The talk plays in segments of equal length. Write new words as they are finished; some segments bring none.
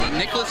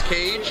Nicolas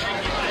Cage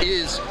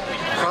is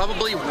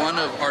probably one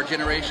of our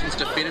generation's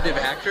definitive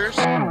actors.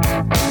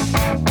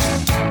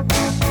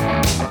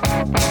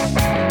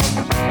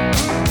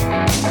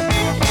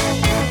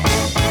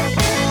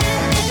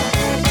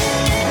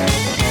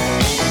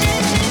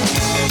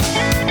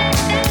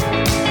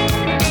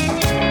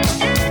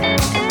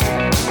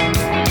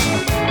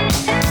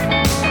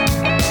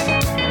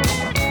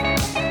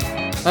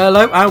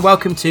 Hello and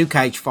welcome to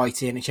Cage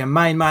Fighting. It's your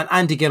main man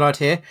Andy Gillard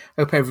here.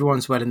 Hope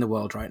everyone's well in the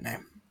world right now.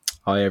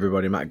 Hi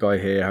everybody, Matt Guy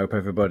here. Hope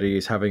everybody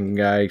is having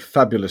a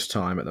fabulous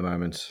time at the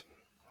moment.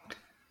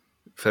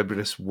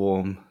 Fabulous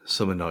warm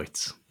summer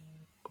nights.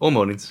 Or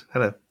mornings.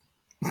 Hello.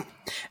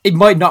 It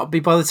might not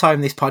be by the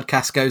time this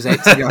podcast goes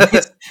out, to be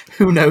honest.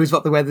 Who knows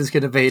what the weather's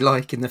going to be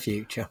like in the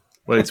future.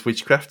 Well, it's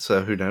witchcraft,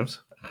 so who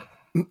knows?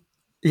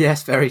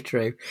 Yes, very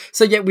true.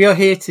 So yeah, we are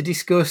here to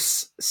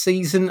discuss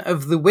Season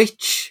of the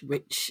Witch,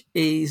 which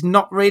is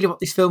not really what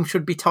this film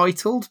should be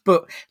titled,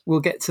 but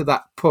we'll get to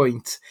that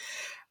point.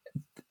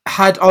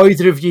 Had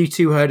either of you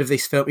two heard of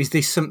this film? Is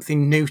this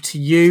something new to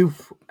you?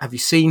 Have you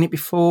seen it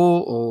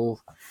before? Or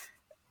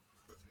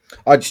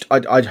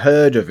I'd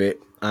heard of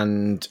it,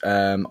 and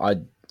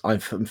I'm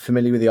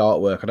familiar with the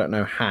artwork. I don't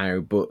know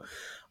how, but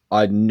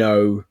I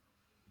know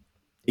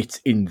it's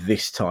in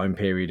this time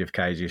period of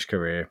Cage's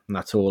career, and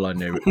that's all I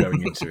knew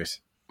going into it.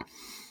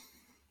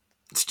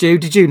 Stu,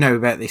 did you know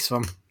about this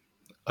one?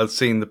 I'd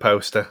seen the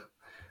poster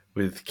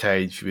with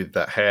Cage with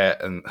that hair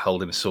and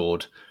holding a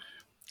sword,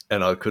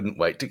 and I couldn't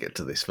wait to get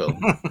to this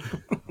film.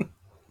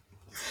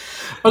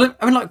 Well,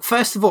 I mean, like,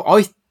 first of all,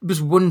 I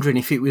was wondering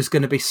if it was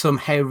going to be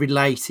somehow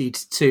related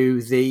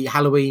to the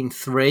Halloween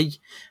 3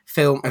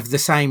 film of the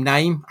same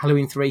name,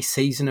 Halloween 3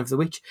 Season of the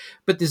Witch,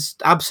 but there's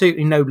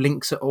absolutely no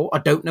links at all. I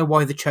don't know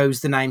why they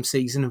chose the name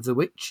Season of the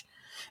Witch,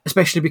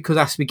 especially because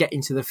as we get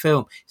into the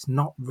film, it's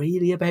not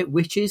really about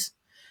witches.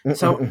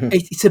 So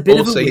it's a bit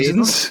of a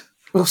seasons.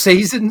 Weird. Or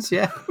seasons,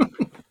 yeah.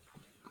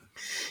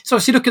 So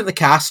obviously looking at the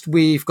cast,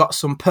 we've got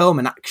some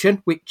Perlman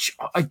action, which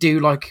I do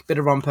like a bit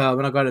of Ron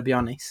Perlman, I've got to be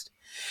honest.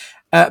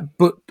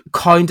 But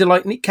kind of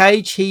like Nick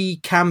Cage, he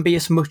can be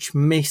as much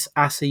miss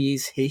as he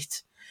is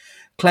hit.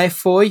 Claire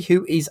Foy,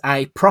 who is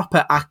a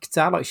proper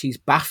actor, like she's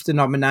BAFTA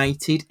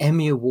nominated,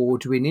 Emmy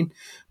Award winning,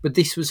 but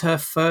this was her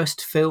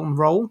first film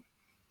role.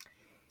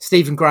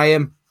 Stephen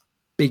Graham,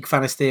 big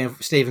fan of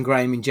Stephen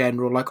Graham in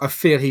general. Like, I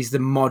feel he's the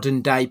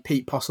modern day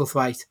Pete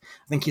Postlethwaite.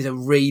 I think he's a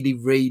really,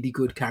 really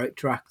good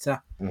character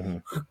actor.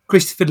 Mm-hmm.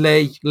 Christopher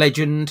Lee,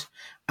 legend,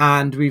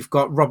 and we've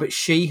got Robert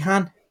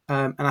Sheehan.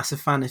 And as a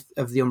fan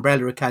of the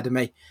Umbrella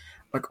Academy,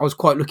 like, I was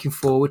quite looking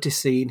forward to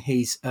seeing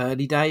his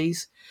early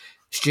days.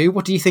 Stu,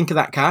 what do you think of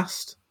that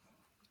cast?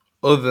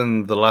 Other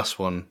than the last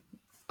one,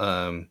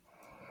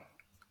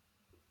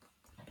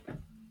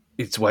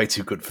 it's way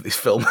too good for this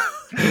film.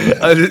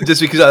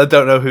 Just because I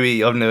don't know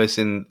who I've never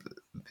seen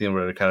the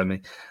Umbrella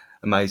Academy,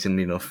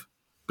 amazingly enough.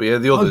 But yeah,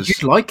 the others. Oh,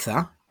 you'd like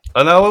that?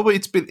 I know, but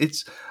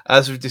it's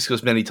as we've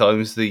discussed many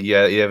times, the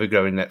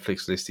ever-growing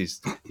Netflix list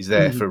is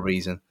there for a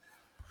reason.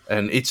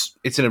 And it's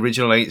an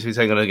original, so it's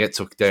not going to get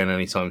took down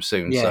anytime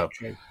soon. Yeah, so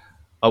true.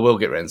 I will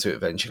get around to it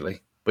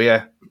eventually. But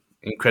yeah,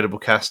 incredible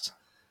cast.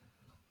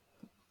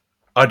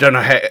 I don't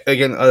know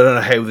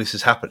how this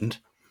has happened,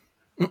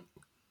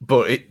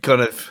 but it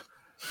kind of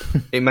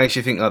it makes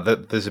you think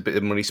that there's a bit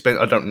of money spent.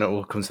 I don't know,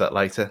 we'll come to that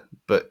later,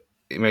 but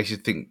it makes you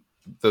think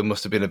there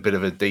must have been a bit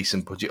of a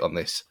decent budget on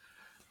this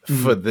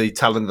for the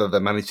talent that they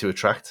managed to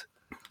attract.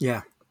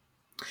 Yeah.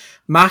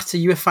 Matt, are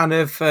you a fan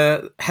of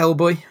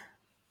Hellboy?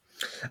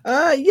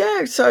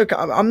 Yeah, so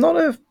I'm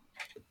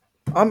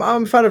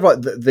a fan of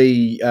like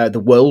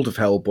the world of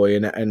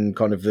Hellboy and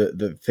kind of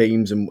the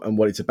themes and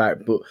what it's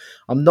about, but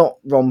I'm not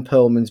Ron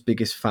Perlman's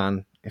biggest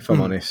fan, if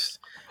I'm honest.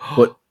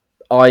 But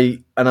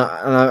I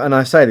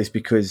say this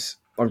because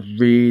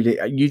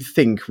you'd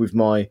think with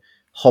my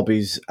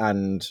hobbies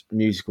and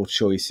musical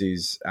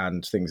choices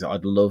and things that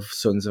I'd love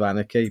Sons of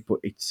Anarchy, but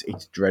it's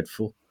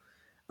dreadful,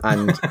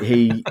 and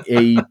he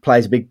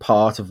plays a big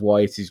part of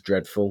why it is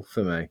dreadful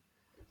for me.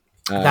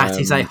 That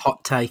is a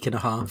hot take and a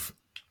half.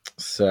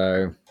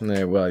 So,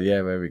 yeah, well,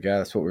 yeah, there we go.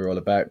 That's what we're all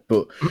about.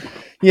 But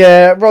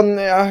yeah, Ron,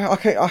 I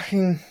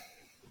can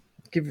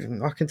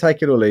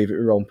take it or leave it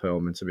with Ron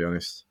Perlman, to be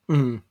honest.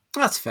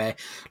 That's fair.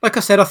 Like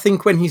I said, I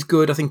think when he's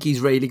good, I think he's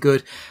really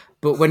good.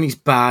 But when he's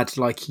bad,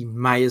 like, he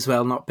may as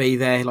well not be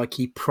there. Like,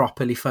 he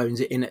properly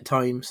phones it in at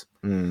times.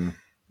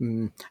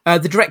 The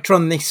director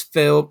on this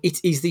film,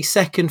 it is the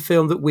second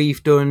film that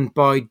we've done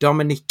by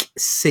Dominic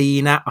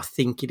Sena. I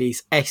think it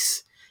is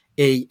Sena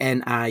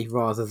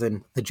rather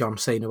than the John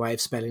Cena way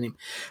of spelling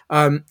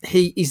him.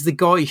 He is the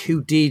guy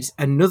who did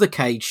another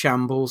Cage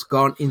shambles,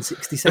 Gone in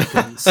 60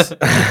 Seconds.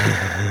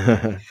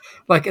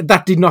 Like,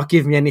 that did not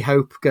give me any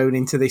hope going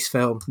into this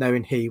film,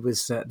 knowing he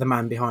was the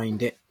man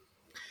behind it.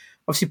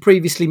 Obviously,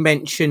 previously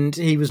mentioned,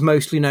 he was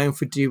mostly known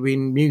for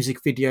doing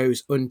music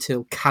videos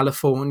until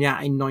California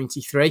in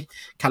 93.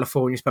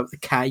 California spelled with a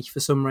K for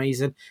some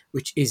reason,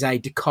 which is a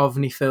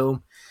Duchovny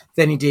film.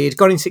 Then he did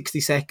Gone in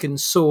 60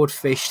 Seconds,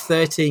 Swordfish,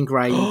 13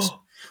 Grains,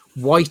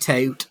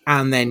 Whiteout,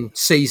 and then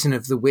Season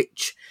of the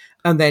Witch.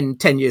 And then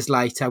 10 years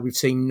later, we've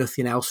seen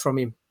nothing else from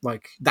him.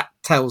 Like, that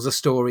tells a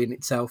story in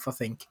itself, I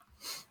think.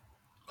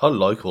 I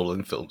like all of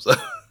them films, though.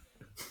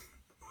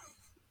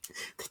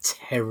 The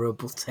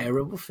terrible,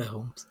 terrible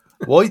films.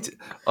 White,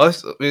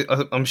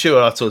 I'm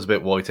sure I talked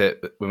about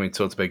Whitehead when we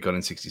talked about Gone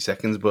in 60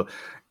 Seconds, but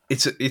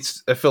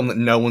it's a film that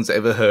no one's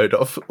ever heard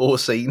of or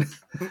seen.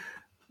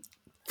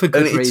 For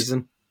good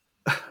reason.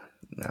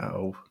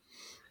 No.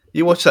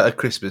 You watch that at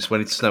Christmas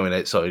when it's snowing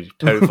outside,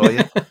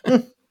 terrify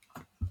you.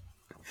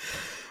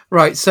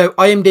 Right, so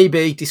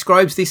IMDb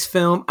describes this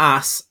film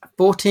as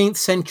 14th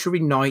century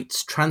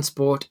knights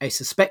transport a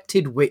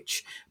suspected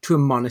witch to a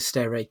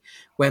monastery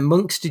where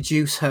monks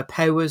deduce her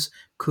powers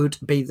could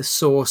be the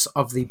source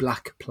of the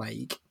Black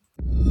Plague.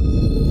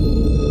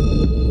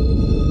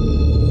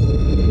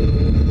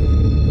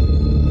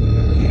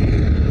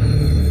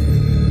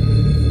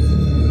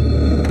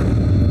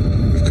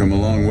 We've come a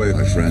long way,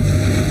 my friend.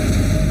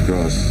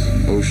 Across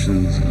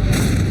oceans,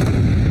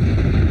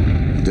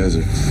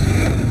 deserts.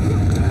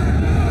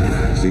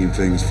 Seen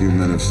things few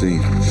men have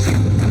seen.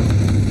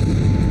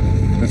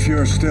 If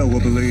you're still,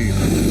 we'll believe.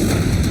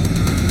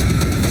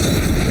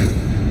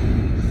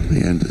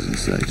 The end is in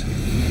sight.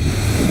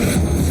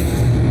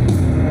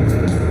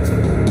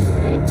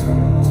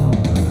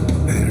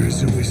 There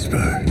is a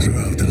whisper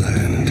throughout the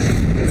land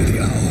that the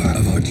hour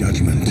of our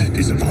judgment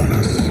is upon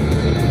us.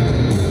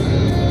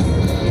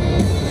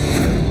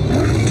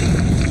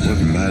 What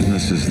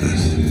madness is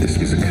this? This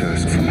is a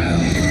curse from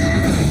hell,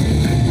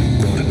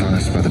 brought upon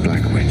us by the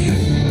Black Witch.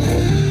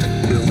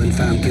 You have been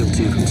found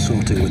guilty of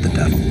consorting with the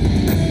devil.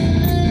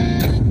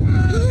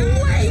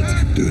 Wait!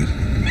 Do it.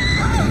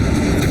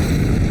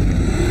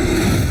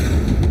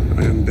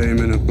 I am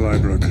Damon of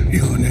Blybrook.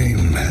 Your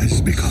name has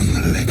become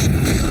a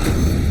legend.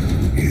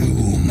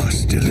 You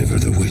must deliver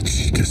the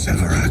witch to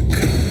Severac,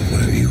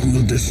 where you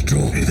will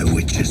destroy the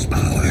witch's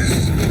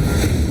powers.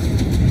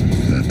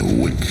 That the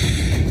witch?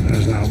 That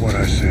is not what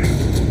I say.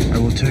 I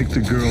will take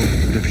the girl,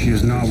 but if she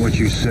is not what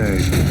you say,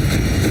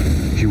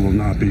 she will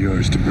not be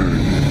yours to burn.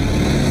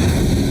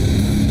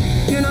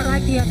 You're not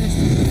like the others.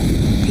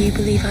 Do you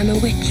believe I'm a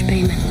witch,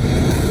 Bayman?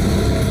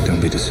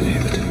 Don't be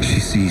deceived. She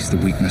sees the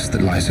weakness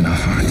that lies in our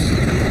hearts.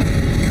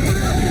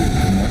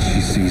 And what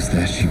she sees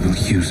there, she will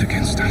use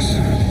against us.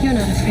 You're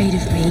not afraid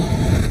of me.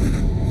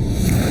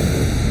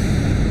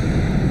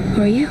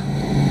 Are you?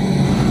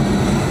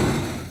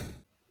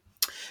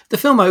 The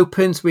film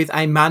opens with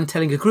a man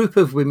telling a group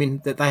of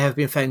women that they have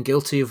been found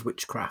guilty of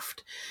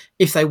witchcraft.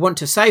 If they want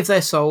to save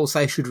their souls,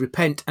 they should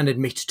repent and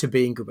admit to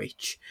being a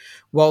witch.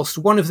 Whilst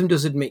one of them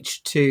does admit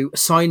to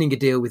signing a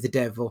deal with the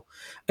devil,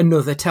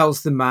 another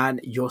tells the man,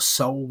 "Your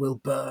soul will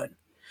burn."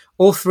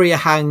 All three are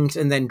hanged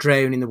and then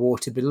drown in the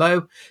water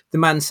below. The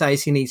man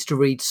says he needs to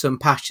read some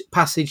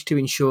passage to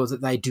ensure that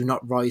they do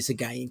not rise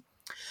again.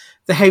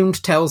 The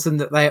hound tells them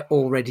that they are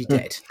already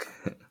dead.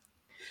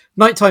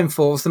 Nighttime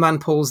falls, the man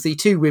pulls the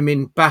two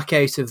women back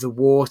out of the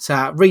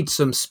water, reads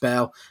some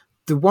spell.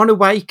 The one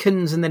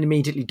awakens and then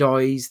immediately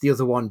dies, the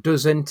other one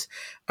doesn't.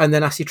 And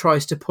then as he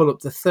tries to pull up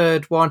the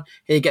third one,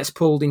 he gets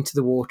pulled into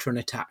the water and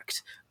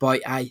attacked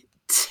by a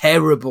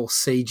terrible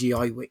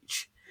CGI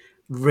witch.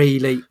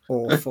 Really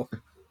awful.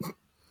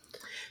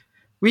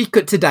 We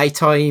cut to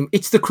daytime.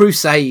 It's the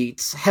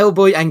Crusades.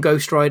 Hellboy and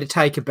Ghost Rider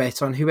take a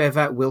bet on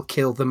whoever will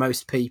kill the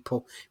most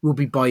people will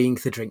be buying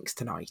the drinks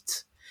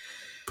tonight.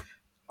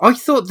 I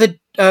thought that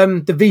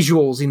the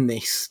visuals in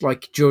this,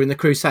 like during the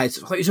Crusades,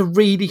 I thought it was a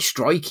really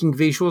striking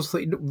visuals. I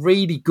thought it looked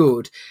really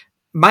good.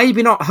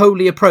 Maybe not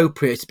wholly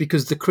appropriate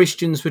because the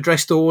Christians were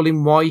dressed all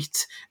in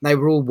white. And they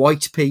were all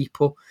white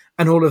people,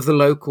 and all of the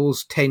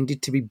locals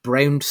tended to be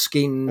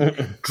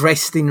brown-skinned,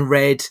 dressed in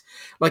red.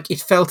 Like,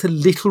 it felt a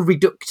little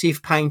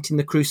reductive painting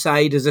the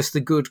Crusaders as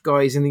the good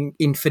guys and the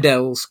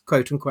infidels,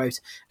 quote-unquote,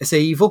 as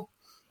evil.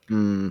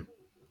 Mm.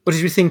 What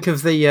did you think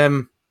of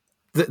the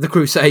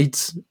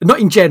Crusades? Not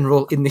in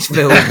general in this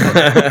film.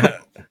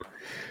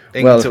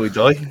 Until we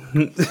die.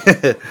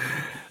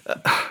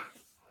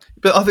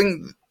 But I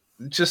think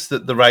just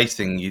that the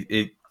racing,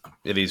 it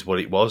is what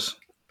it was.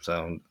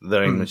 So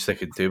there ain't much they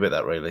could do about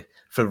that, really,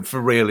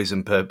 for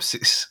realism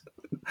purposes.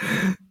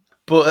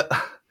 But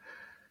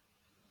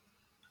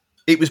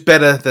it was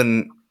better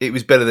than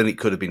it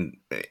could have been.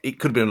 It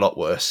could have been a lot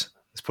worse.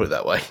 Let's put it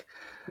that way.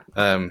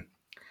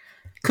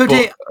 Could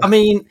it? I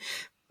mean,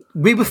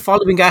 we were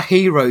following our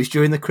heroes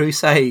during the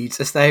Crusades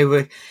as they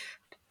were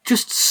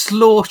just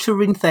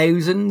slaughtering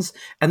thousands,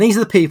 and these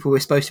are the people we're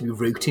supposed to be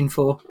rooting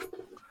for.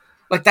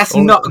 Like, that's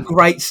not a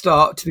great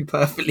start, to be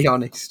perfectly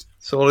honest.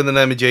 It's all in the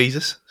name of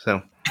Jesus.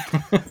 So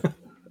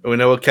we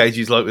know what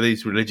KG's like with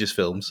these religious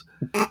films.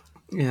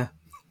 Yeah.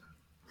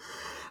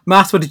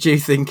 Matt, what did you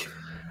think?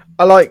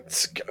 I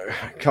liked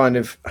kind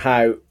of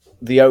how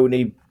the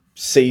only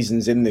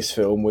seasons in this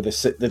film were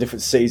the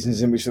different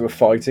seasons in which they were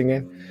fighting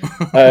in.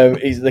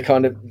 Is the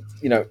kind of,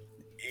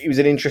 it was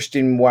an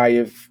interesting way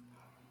of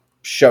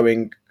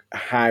showing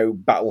how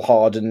battle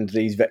hardened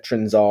these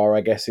veterans are,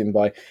 I guess, in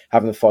by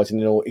having them fighting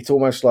in all. It's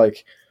almost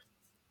like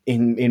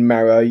in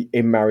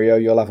Mario,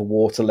 you'll have a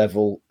water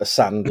level, a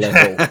sand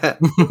level,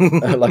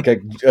 like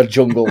a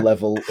jungle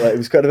level. It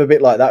was kind of a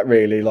bit like that,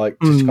 really, like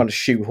just kind of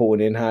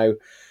shoehorn in how.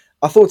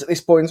 I thought at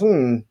this point,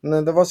 no,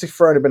 they've obviously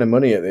thrown a bit of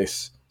money at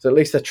this, so at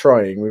least they're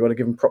trying. We've got to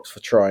give them props for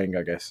trying,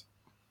 I guess.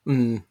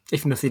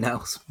 If nothing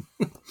else.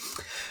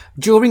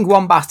 During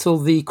one battle,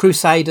 the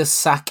Crusaders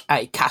sack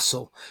a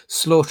castle,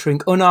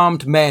 slaughtering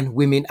unarmed men,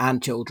 women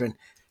and children.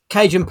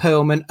 Cage and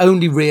Perlman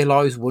only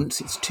realise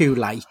once it's too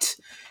late.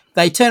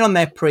 They turn on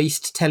their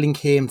priest, telling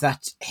him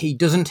that he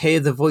doesn't hear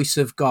the voice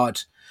of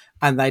God,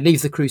 and they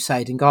leave the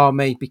crusading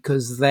army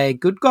because they're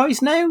good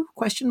guys now? ?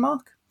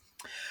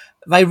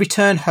 They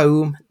return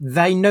home.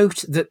 They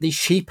note that the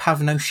sheep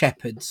have no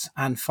shepherds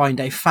and find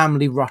a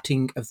family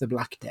rotting of the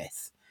Black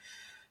Death.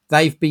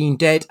 They've been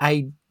dead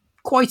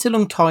quite a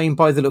long time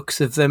by the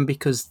looks of them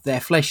because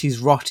their flesh is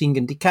rotting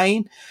and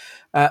decaying.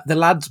 The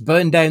lads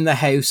burn down the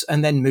house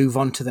and then move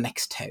on to the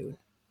next town.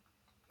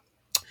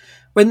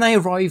 When they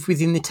arrive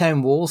within the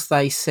town walls,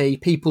 they see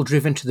people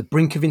driven to the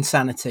brink of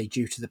insanity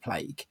due to the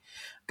plague.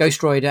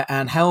 Ghost Rider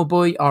and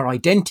Hellboy are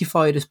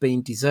identified as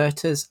being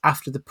deserters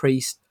after the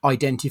priest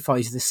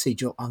identifies the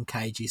sigil on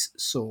Cage's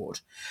sword.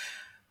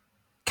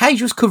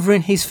 Cage was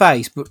covering his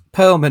face, but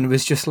Perlman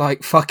was just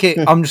like, fuck it,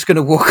 I'm just going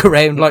to walk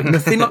around like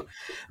nothing.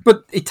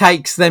 But it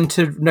takes them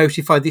to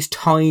notify this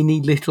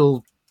tiny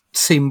little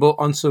symbol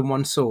on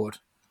someone's sword.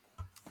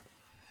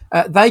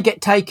 They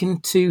get taken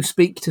to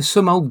speak to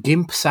some old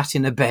gimp sat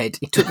in a bed.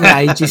 It took me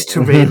ages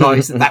to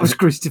realise that was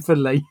Christopher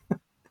Lee.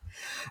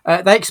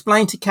 They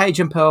explain to Cage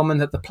and Perlman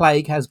that the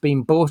plague has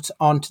been brought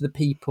onto the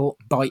people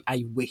by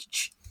a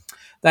witch.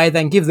 They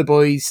then give the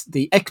boys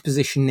the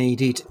exposition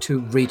needed to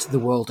rid the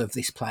world of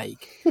this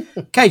plague.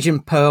 Cage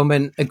and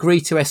Perlman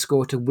agree to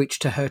escort a witch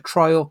to her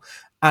trial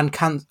and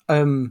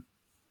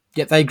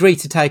they agree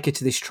to take her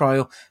to this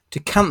trial to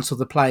cancel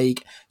the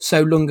plague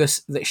so long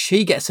as that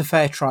she gets a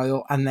fair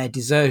trial and their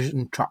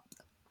desertion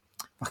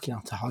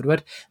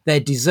their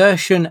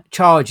desertion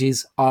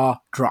charges are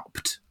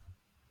dropped.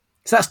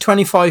 So that's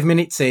 25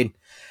 minutes in.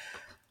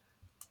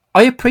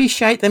 I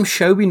appreciate them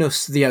showing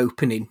us the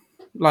opening.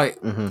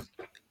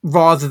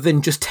 Rather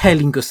than just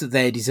telling us that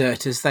they're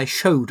deserters, they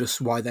showed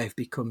us why they've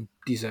become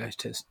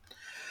deserters.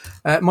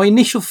 My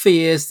initial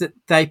fears that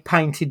they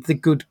painted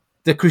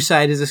the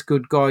Crusaders as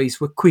good guys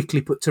were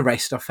quickly put to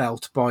rest, I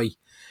felt, by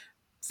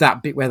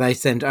that bit where they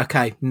said,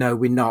 okay, no,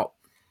 we're not.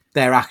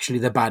 They're actually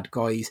the bad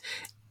guys.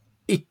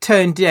 It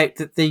turned out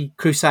that the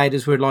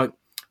Crusaders were like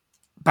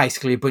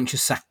basically a bunch of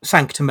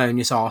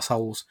sanctimonious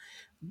arseholes,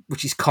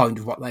 which is kind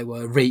of what they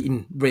were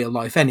in real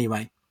life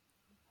anyway.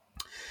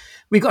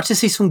 We got to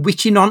see some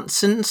witchy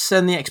nonsense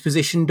and the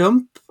exposition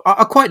dump.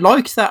 I quite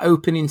liked that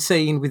opening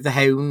scene with the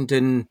hound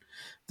and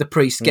the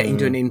priest getting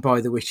done in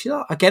by the witch.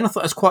 Again, I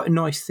thought it was quite a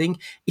nice thing.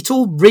 It's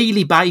all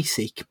really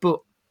basic,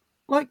 but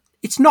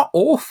it's not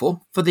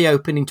awful for the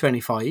opening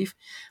 25.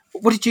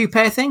 What did you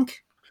pair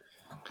think?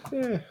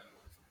 Yeah,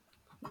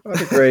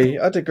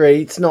 I'd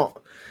agree. It's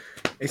not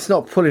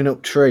pulling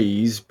up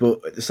trees,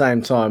 but at the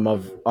same time,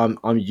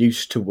 I'm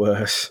used to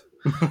worse.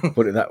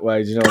 Put it that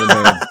way. Do you know what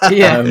I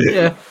mean?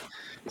 Yeah.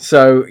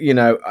 So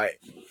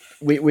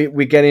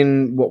we're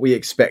getting what we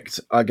expect,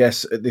 I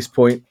guess, at this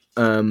point.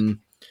 I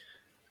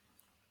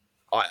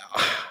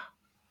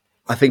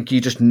think you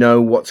just know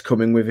what's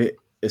coming with it.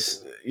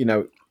 It's,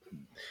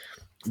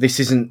 this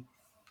isn't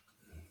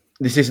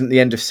the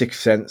end of Sixth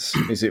Sense,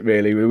 is it?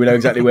 Really, we know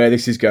exactly where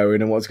this is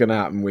going and what's going to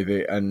happen with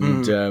it,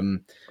 and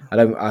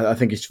I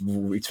think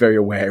it's very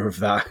aware of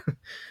that that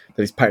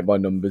it's painted by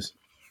numbers.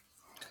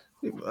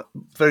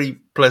 Very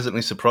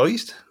pleasantly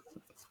surprised,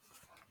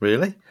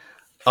 really.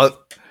 I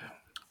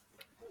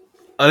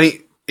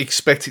didn't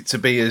expect it to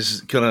be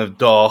as kind of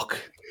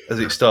dark as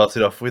it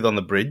started off with on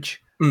the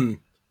bridge. And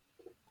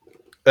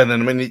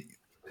then,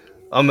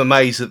 I'm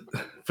amazed that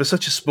for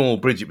such a small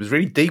bridge, it was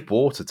really deep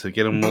water to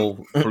get them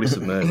all fully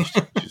submerged.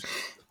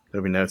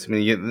 Every note. I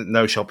mean, you get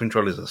no shopping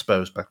trolleys, I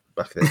suppose, back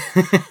then.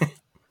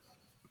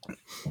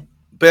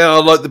 But I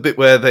like the bit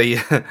where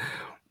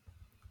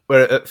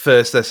where at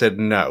first they said,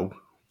 no,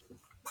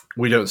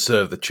 we don't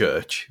serve the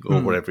church,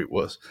 or whatever it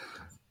was.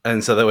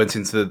 And so they went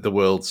into the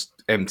world's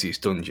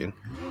emptiest dungeon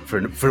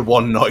for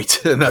one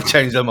night, and that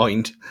changed their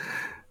mind.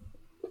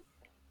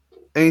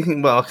 And you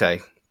think, well,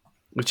 okay,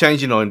 you've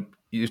changed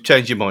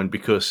your mind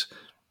because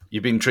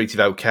you've been treated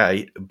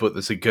okay, but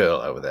there's a girl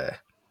over there.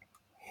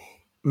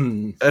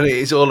 And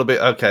it's all a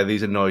bit, okay,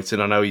 these are knights,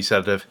 and I know he's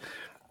had a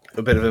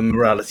bit of a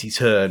morality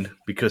turn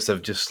because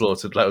they've just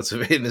slaughtered loads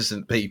of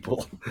innocent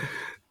people.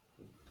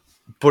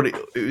 But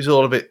it was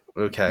all a bit,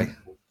 okay,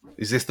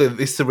 is this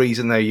the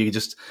reason now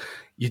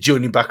you're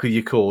joining back with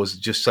your cause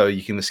just so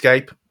you can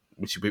escape,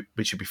 which would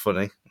be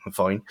funny and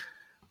fine,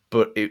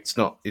 but it's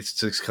not. It's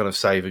to kind of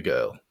save a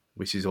girl,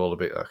 which is all a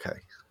bit okay.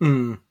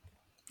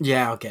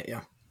 Yeah, I'll get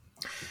you.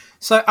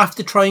 So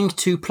after trying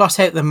to plot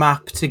out the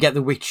map to get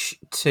the witch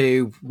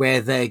to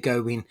where they're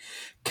going,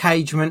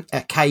 Perlman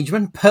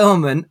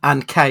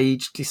and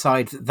Cage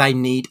decide that they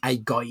need a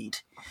guide.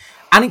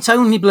 And it's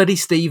only bloody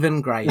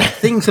Stephen Graham.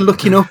 Things are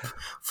looking up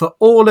for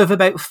all of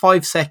about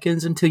 5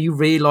 seconds until you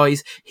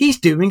realise he's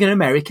doing an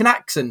American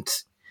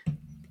accent.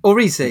 Or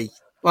is he?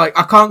 Like,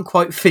 I can't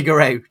quite figure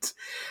out.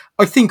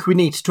 I think we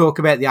need to talk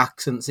about the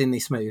accents in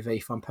this movie,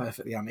 if I'm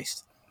perfectly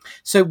honest.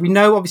 So we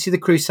know, obviously, the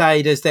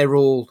Crusaders, they're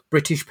all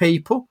British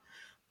people.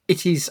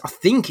 It is, I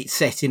think it's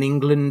set in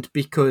England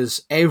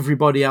because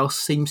everybody else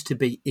seems to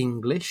be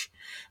English.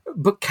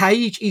 But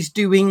Cage is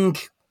doing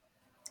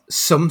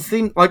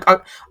something. Like,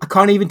 I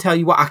can't even tell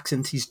you what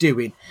accent he's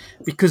doing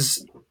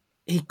because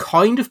he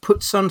kind of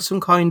puts on some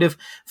kind of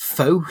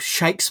faux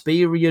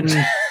Shakespearean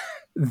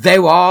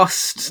thou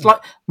art.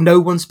 Like, no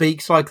one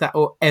speaks like that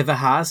or ever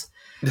has.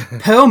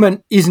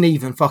 Perlman isn't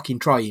even fucking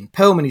trying.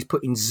 Perlman is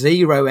putting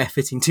zero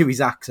effort into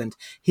his accent.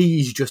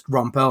 He's just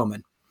Ron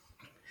Perlman.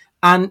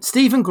 And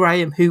Stephen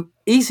Graham, who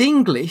is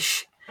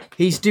English,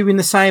 he's doing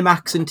the same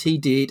accent he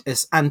did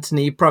as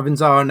Anthony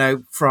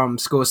Provenzano from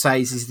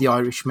Scorsese's The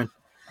Irishman.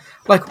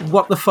 Like,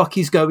 what the fuck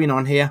is going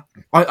on here?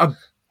 I'm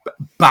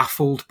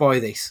baffled by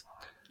this.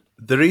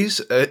 There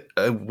is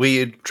a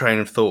weird train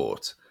of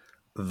thought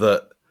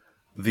that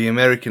the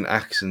American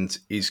accent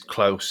is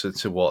closer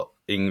to what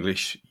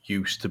English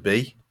used to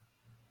be,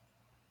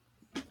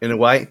 in a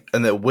way,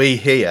 and that we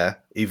here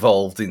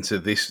evolved into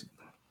this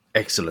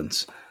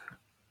excellence,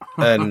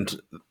 and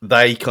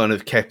they kind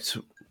of kept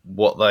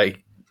what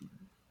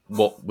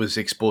was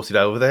exported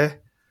over there.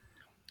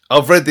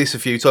 I've read this a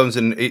few times,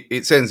 and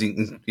it sounds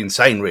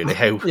insane, really,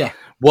 how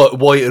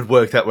why it had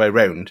worked that way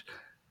around.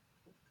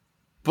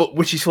 But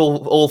which is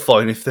all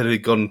fine if they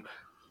had gone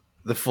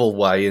the full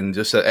way and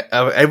just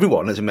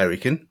everyone is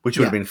American, which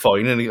would have been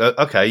fine. And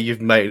okay, you've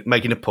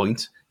making a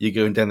point. You're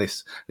going down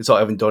this. It's like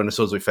having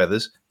dinosaurs with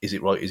feathers. Is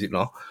it right? Is it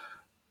not?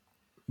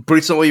 But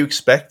it's not what you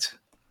expect.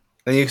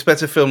 And you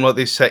expect a film like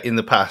this set in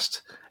the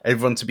past,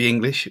 everyone to be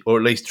English or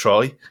at least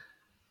try.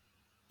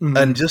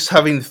 And just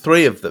having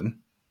 3 of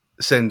them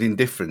sounding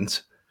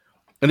different,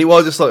 and it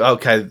was just like,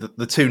 okay,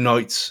 the 2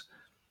 knights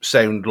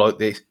sound like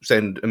they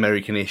sound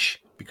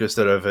American-ish because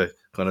they're of a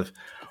kind of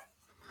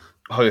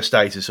higher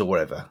status or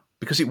whatever.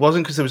 Because it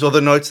wasn't, because there was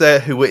other knights there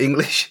who were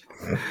English.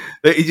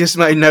 It just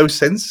made no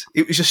sense.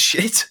 It was just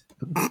shit.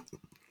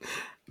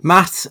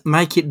 Matt,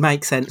 make it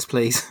make sense,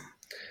 please.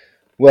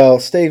 Well,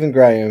 Stephen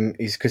Graham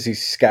is because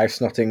he's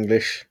Scouse, not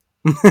English.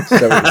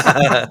 So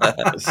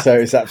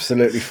it's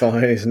absolutely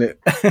fine, isn't it?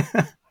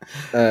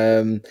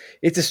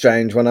 It's a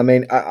strange one. I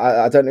mean,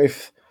 I don't know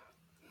if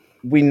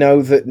we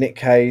know that Nick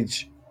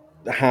Cage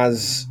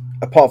has,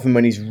 apart from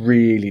when he's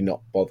really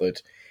not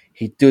bothered,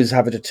 he does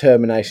have a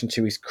determination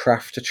to his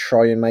craft to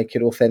try and make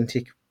it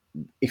authentic,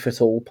 if at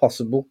all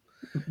possible.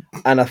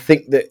 And I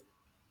think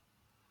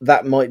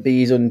that might be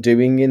his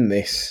undoing in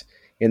this,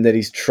 in that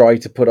he's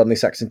tried to put on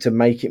this accent to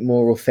make it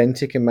more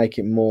authentic and make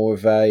it more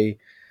of a,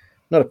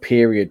 not a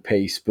period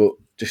piece, but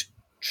just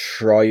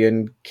try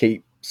and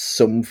keep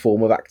some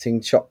form of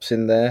acting chops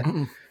in there.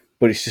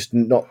 But it's just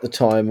not the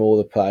time or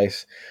the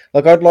place.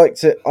 Like, I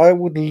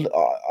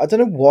don't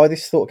know why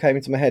this thought came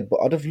into my head, but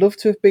I'd have loved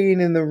to have been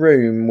in the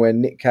room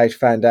when Nick Cage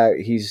found out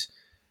his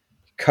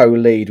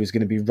co-lead was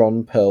going to be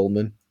Ron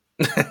Perlman.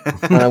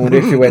 And I wonder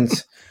if he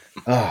went,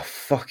 oh,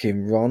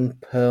 fucking Ron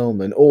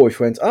Perlman. Or if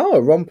he went, oh,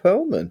 Ron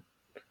Perlman.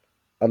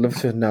 I'd love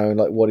to have known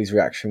like what his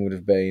reaction would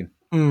have been.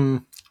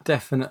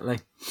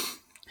 Definitely.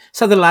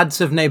 So the lads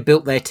have now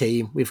built their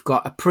team. We've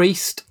got a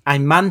priest, a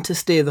man to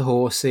steer the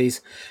horses,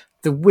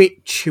 the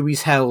witch who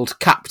is held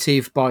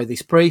captive by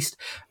this priest,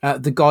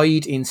 the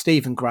guide in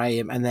Stephen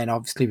Graham, and then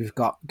obviously we've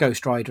got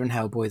Ghost Rider and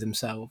Hellboy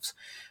themselves.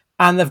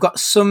 And they've got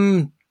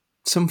some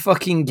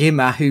fucking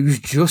gimmer who's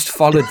just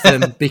followed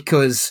them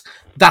because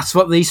that's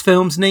what these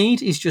films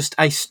need, is just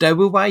a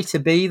stowaway to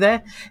be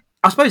there.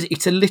 I suppose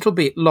it's a little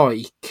bit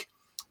like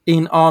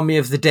in Army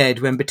of the Dead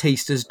when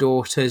Batista's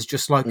daughter's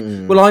just like,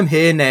 well, I'm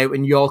here now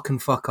and y'all can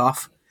fuck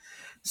off.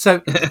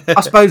 So I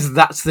suppose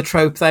that's the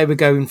trope they were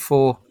going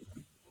for.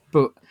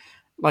 But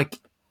like,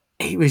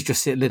 it was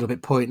just a little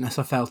bit pointless.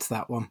 I felt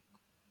that one.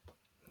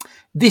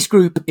 This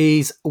group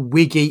is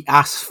wiggy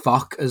as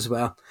fuck as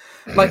well.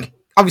 Like,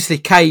 obviously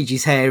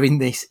Cage's hair in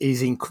this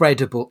is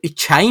incredible. It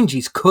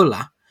changes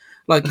colour.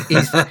 Like,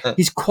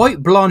 he's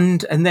quite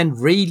blonde and then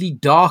really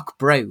dark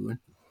brown.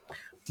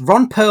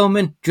 Ron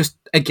Perlman just,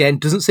 again,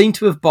 doesn't seem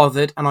to have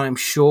bothered, and I am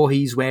sure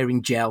he's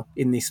wearing gel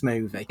in this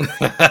movie.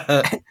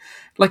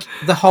 Like,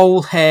 the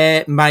whole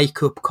hair,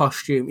 makeup,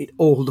 costume, it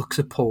all looks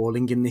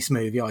appalling in this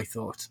movie, I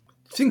thought.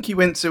 I think he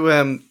went to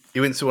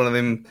one of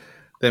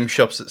them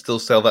shops that still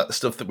sell that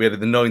stuff that we had in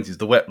the 90s,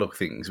 the wet look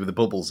things with the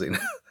bubbles in.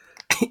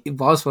 It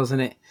was,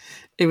 wasn't it?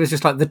 It was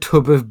just like the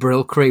tub of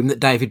Brill cream that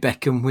David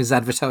Beckham was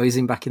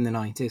advertising back in the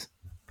 90s.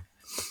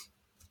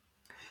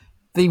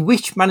 The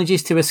witch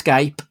manages to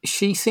escape.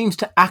 She seems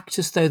to act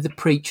as though the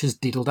preacher's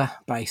diddled her,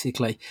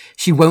 basically.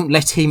 She won't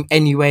let him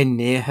anywhere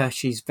near her.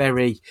 She's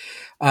very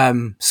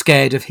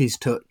scared of his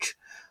touch.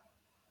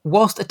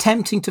 Whilst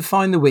attempting to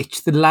find the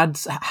witch, the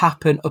lads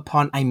happen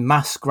upon a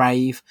mass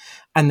grave,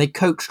 and the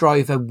coach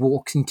driver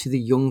walks into the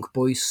young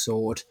boy's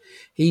sword.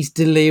 He's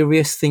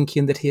delirious,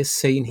 thinking that he has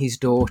seen his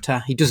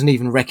daughter. He doesn't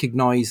even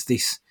recognise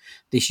this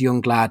young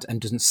lad and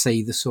doesn't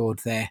see the sword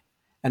there,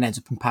 and ends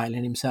up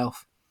impaling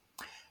himself.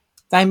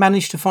 They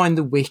manage to find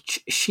the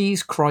witch.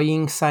 She's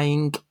crying,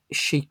 saying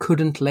she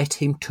couldn't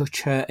let him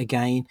touch her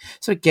again.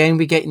 So again,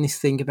 we're getting this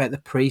thing about the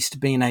priest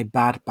being a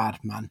bad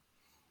man.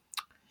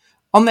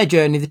 On their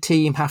journey, the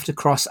team have to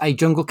cross a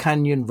Jungle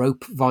Canyon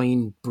rope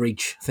vine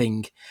bridge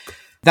thing.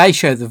 They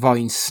show the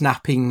vines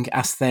snapping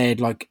as they're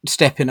like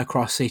stepping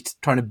across it,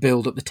 trying to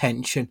build up the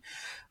tension.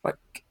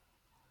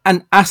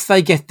 And as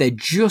they get there,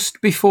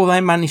 just before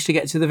they manage to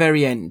get to the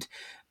very end,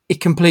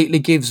 it completely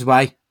gives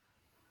way.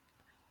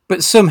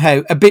 But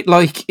somehow, a bit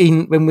like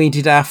when we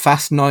did our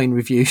Fast 9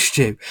 review,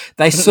 Stu,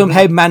 they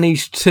somehow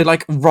managed to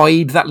like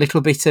ride that little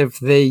bit of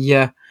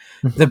the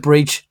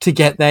bridge to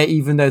get there,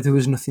 even though there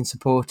was nothing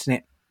supporting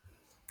it.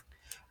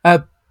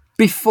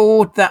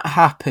 Before that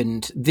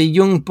happened, the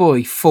young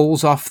boy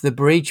falls off the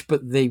bridge,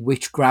 but the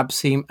witch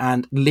grabs him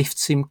and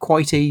lifts him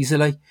quite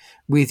easily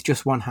with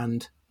just one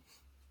hand.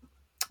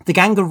 The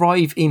gang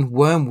arrive in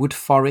Wormwood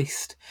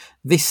Forest.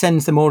 This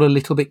sends them all a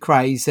little bit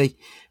crazy.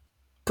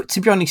 But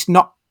to be honest,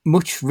 not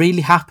much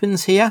really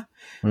happens here.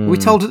 We're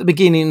told at the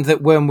beginning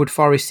that Wormwood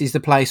Forest is the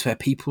place where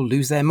people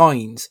lose their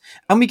minds.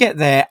 And we get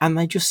there and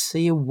they just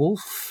see a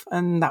wolf,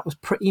 and that was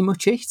pretty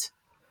much it.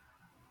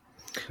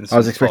 I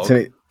was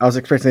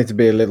expecting it to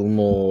be a little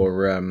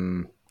more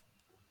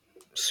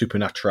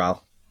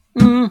supernatural.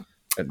 I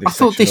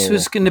thought this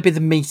was going to be the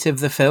meat of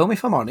the film,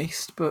 if I'm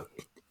honest, but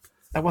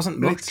there wasn't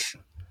much.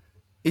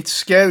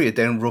 It's scarier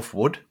down rough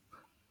wood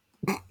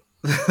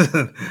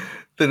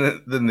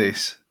than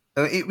this.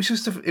 And it was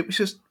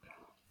just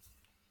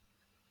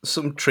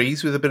some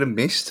trees with a bit of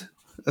mist.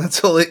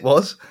 That's all it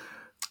was.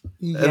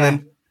 Yeah. And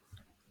then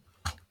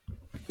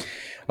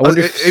I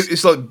wonder if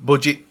it's like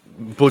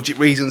budget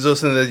reasons or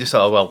something. They just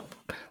thought, oh, well,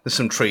 there's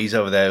some trees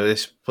over there.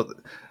 Let's put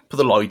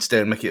the lights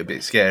down, make it a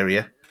bit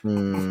scarier.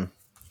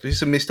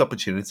 It's a missed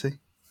opportunity.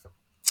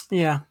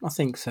 Yeah, I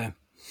think so.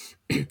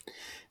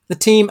 The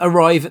team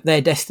arrive at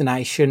their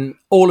destination.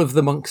 All of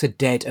the monks are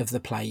dead of the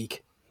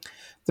plague.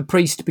 The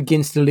priest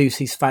begins to lose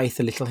his faith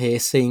a little here,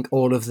 seeing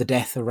all of the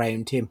death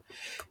around him.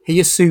 He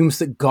assumes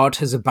that God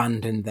has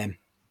abandoned them.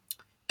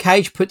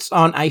 Cage puts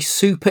on a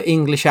super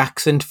English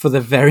accent for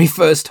the very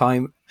first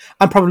time,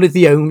 and probably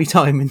the only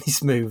time in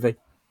this movie.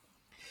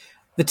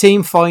 The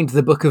team find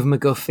the Book of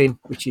MacGuffin,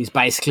 which is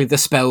basically the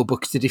spell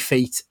book to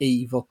defeat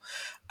evil,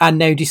 and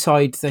now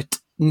decide that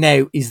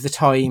now is the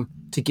time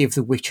to give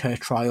the witch her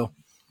trial.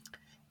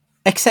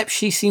 Except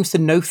she seems to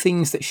know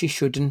things that she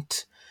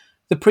shouldn't.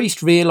 The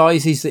priest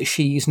realises that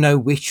she's no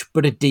witch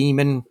but a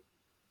demon.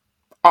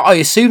 I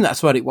assume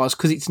that's what it was,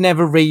 because it's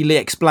never really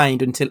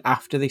explained until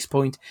after this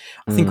point.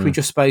 I think we're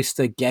just supposed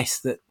to guess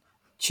that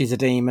she's a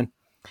demon.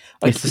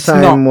 Like, it's the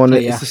same one.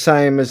 Clear. It's the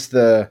same as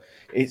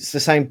it's the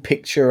same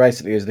picture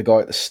basically as the guy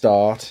at the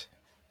start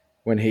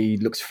when he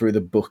looks through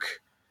the book.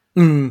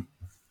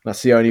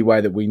 That's the only way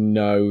that we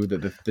know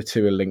that the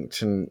two are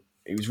linked, and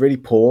it was really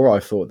poor. I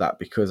thought that,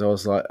 because I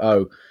was like,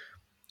 oh,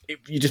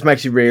 it just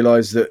makes you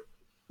realise that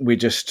we're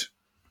just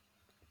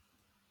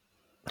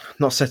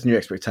not setting your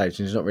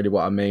expectations. Is not really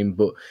what I mean,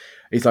 but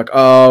it's like,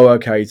 oh,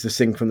 okay, it's the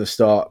thing from the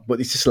start, but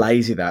it's just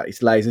lazy.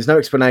 It's lazy. There's no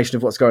explanation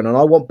of what's going on.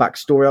 I want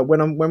backstory.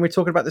 When we're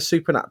talking about the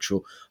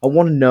supernatural, I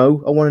want to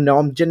know.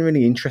 I'm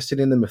genuinely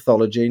interested in the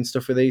mythology and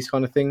stuff with these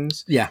kind of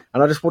things. Yeah,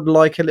 and I just would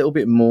like a little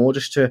bit more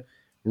just to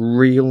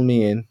reel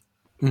me in.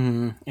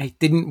 It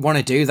didn't want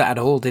to do that at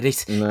all, did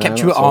it? No, Kept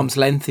you at arm's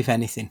length, if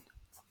anything.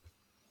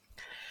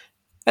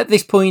 At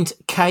this point,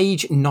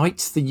 Cage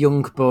knights the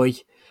young boy.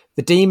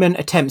 The demon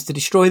attempts to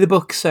destroy the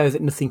book so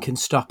that nothing can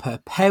stop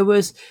her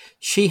powers.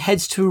 She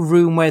heads to a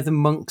room where the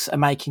monks are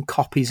making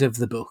copies of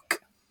the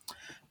book.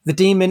 The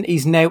demon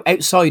is now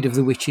outside of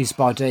the witch's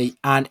body,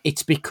 and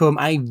it's become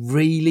a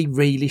really,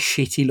 really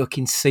shitty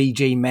looking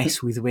CG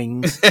mess with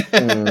wings.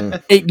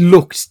 It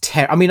looked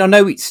terrible. I mean, I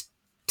know it's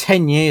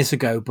 10 years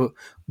ago, but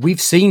we've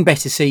seen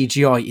better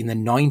CGI in the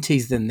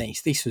 90s than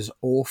this. This was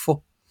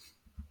awful.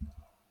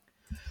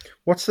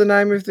 What's the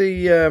name of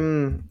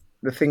the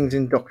things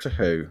in Doctor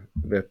Who?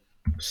 The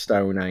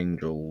stone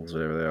angels,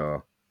 whatever they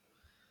are.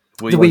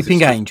 The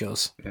Weeping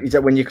Angels. Is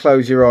that when you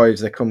close your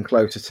eyes, they come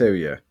closer to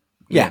you?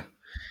 Yeah.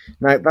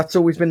 Now, that's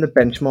always been the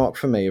benchmark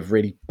for me of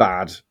really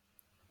bad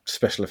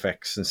special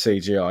effects and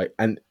CGI,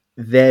 and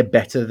they're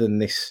better than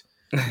this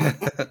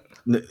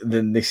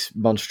than this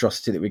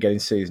monstrosity that we get in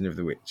Season of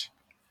the Witch.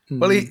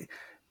 Well,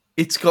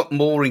 it's got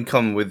more in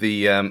common with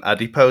the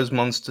adipose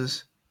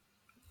monsters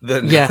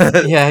than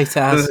it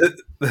has.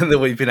 than the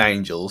Weeping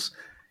Angels.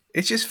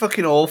 It's just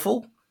fucking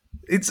awful.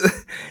 It's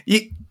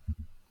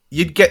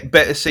you'd get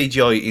better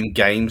CGI in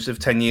games of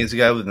 10 years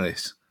ago than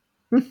this.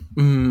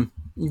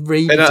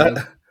 Really?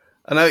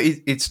 I know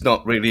it's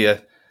not really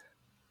a.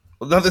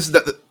 I'm not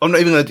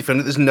even going to defend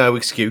it. There's no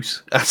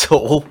excuse at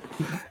all.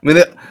 I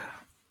mean,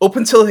 up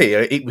until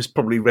here, it was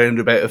probably round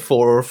about a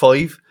 4 or a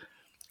 5.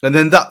 And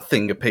then that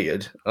thing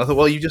appeared. I thought,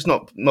 well, you've just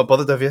not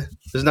bothered, have you?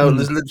 There's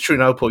literally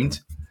no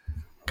point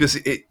because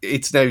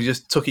it's now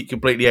just took it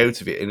completely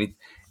out of it, and it.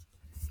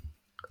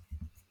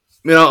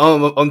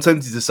 I'm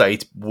tempted to say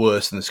it's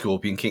worse than the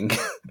Scorpion King.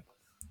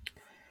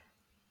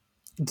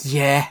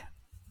 Yeah.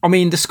 I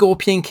mean, the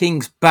Scorpion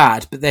King's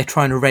bad, but they're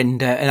trying to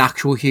render an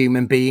actual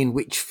human being,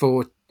 which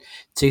for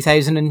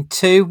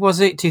 2002, was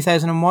it?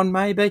 2001,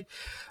 maybe?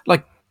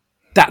 Like,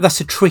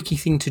 that's a tricky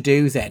thing to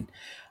do then.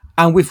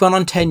 And we've gone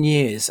on 10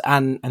 years,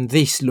 and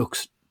this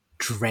looks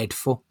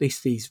dreadful.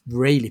 This is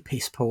really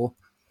piss poor.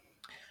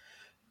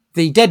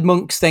 The dead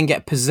monks then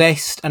get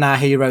possessed, and our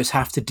heroes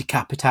have to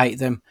decapitate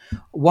them.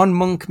 One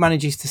monk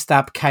manages to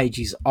stab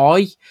Cage's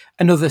eye,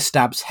 another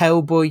stabs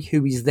Hellboy,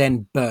 who is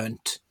then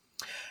burnt.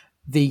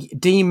 The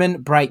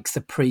demon breaks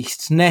the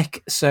priest's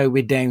neck, so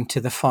we're down to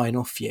the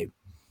final few.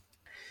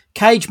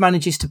 Cage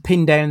manages to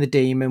pin down the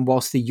demon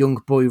whilst the young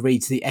boy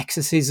reads the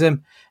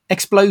exorcism.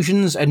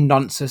 Explosions and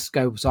nonsense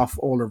goes off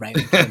all around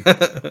him.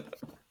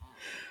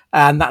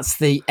 And that's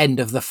the end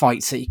of the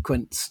fight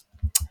sequence.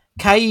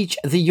 Cage,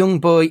 the young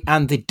boy,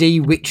 and the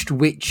de-witched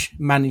witch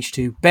manage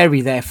to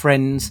bury their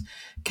friends.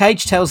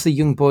 Cage tells the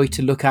young boy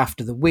to look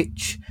after the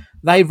witch.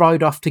 They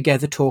ride off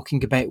together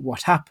talking about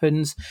what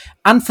happens.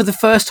 And for the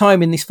first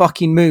time in this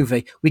fucking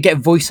movie, we get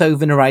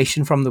voiceover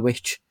narration from the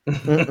witch.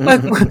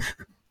 Like,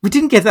 we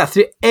didn't get that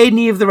through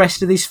any of the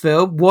rest of this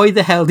film. Why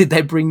the hell did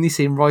they bring this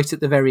in right at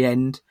the very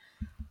end?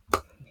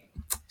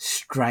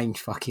 Strange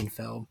fucking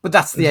film. But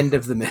that's the end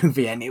of the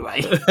movie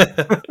anyway.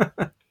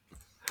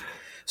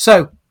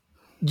 So,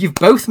 you've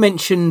both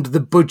mentioned the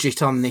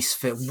budget on this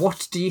film.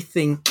 What do you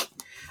think,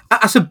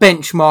 as a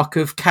benchmark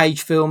of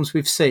Cage films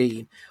we've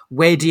seen,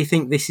 where do you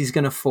think this is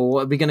going to fall?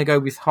 Are we going to go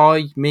with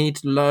high,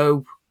 mid,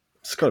 low?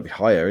 It's got to be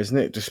higher, isn't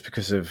it? Just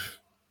because of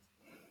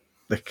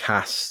the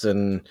cast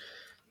and,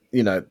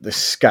 you know, the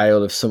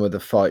scale of some of the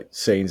fight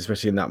scenes,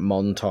 especially in that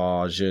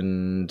montage.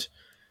 And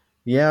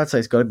yeah, I'd say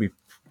it's got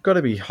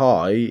to be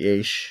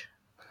high-ish.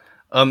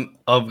 I've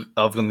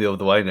gone the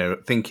other way now,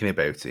 thinking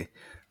about it,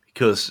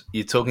 because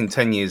you're talking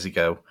 10 years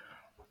ago.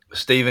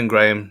 Stephen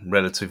Graham,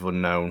 relative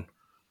unknown,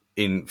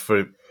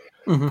 for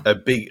a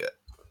big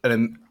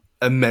an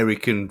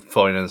American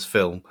finance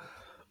film.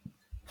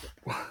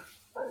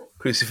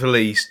 Christopher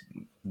Lee's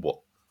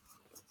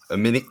a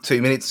minute,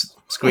 2 minutes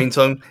screen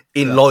time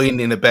lying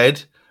in a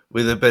bed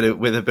with a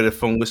bit of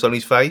fungus on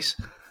his face.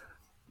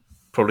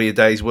 Probably a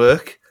day's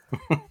work.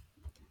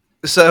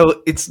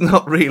 So it's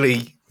not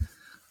really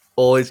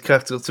all it's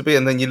cracked up to be.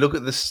 And then you look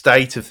at the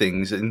state of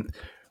things, and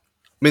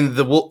I mean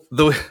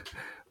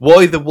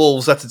why the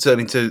wolves had to turn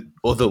into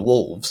other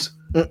wolves.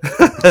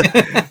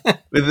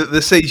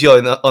 The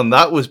CGI on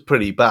that was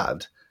pretty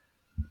bad.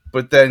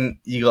 But then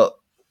you got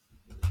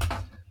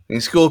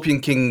Scorpion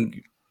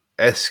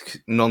King-esque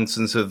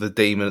nonsense of the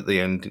demon at the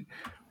end.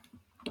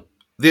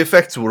 The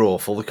effects were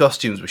awful. The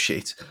costumes were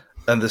shit.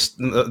 And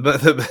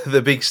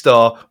the big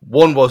star,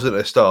 one wasn't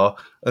a star,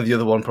 and the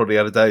other one probably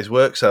had a day's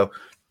work. So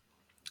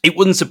it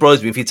wouldn't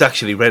surprise me if it's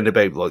actually around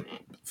about like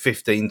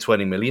 15,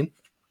 20 million.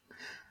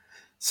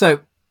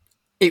 So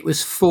it was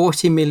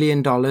 $40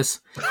 million,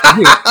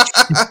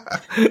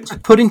 which, to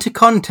put into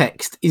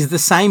context, is the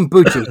same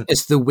budget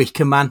as The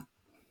Wicker Man.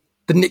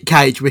 The Nick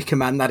Cage Wicker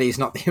Man, that is,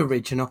 not the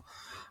original.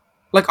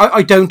 Like,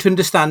 I don't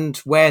understand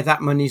where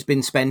that money's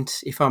been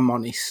spent, if I'm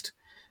honest.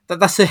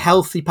 That's a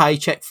healthy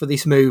paycheck for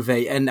this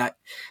movie, and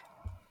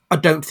I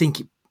don't think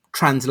it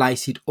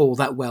translated all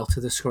that well to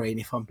the screen,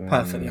 if I'm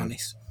perfectly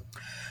honest.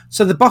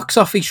 So the box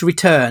office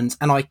returns,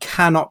 and I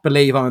cannot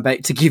believe I'm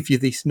about to give you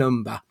this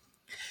number.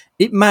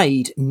 It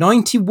made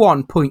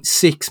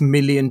 $91.6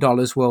 million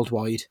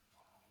worldwide.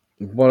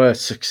 What a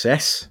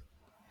success.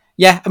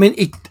 Yeah, I mean,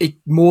 it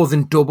more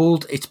than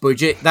doubled its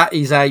budget. That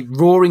is a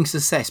roaring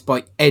success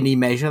by any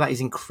measure. That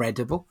is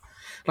incredible.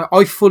 Like,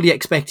 I fully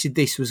expected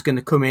this was going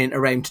to come in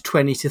around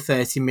 20 to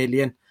 30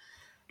 million.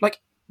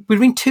 Like,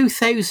 we're in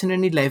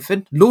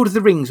 2011. Lord of the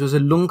Rings was a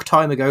long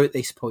time ago at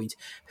this point.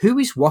 Who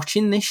is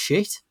watching this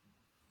shit?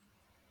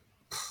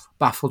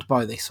 Baffled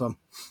by this one.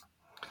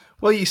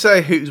 Well, you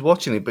say who's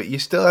watching it, but you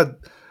still had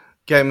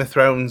Game of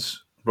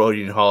Thrones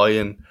riding high,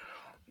 and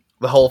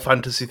the whole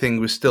fantasy thing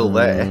was still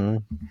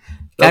there.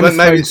 Game of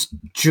Thrones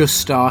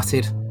just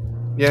started.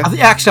 Yeah.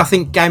 I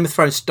think Game of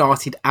Thrones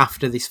started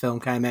after this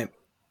film came out.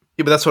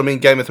 Yeah, but that's what I mean.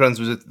 Game of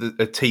Thrones was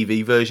a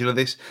TV version of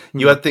this.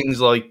 You had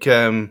things like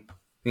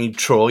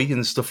Troy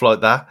and stuff like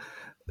that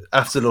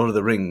after Lord of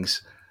the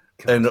Rings,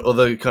 and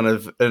other kind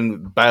of,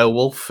 and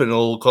Beowulf and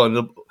all kind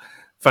of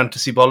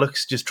fantasy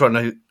bollocks, just trying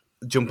to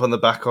jump on the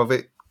back of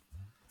it.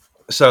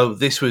 So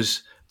this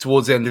was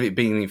towards the end of it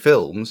being in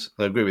films.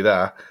 I agree with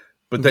that.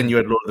 But then you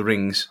had Lord of the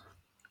Rings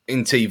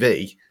in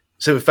TV.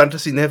 So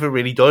fantasy never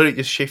really died. It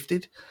just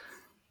shifted.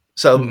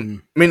 So, I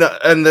mean,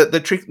 and the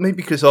trick, maybe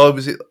because I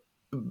was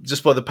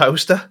just by the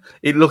poster,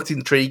 it looked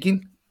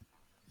intriguing.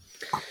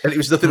 And it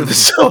was nothing of the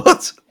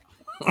sort.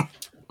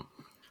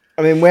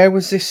 I mean, where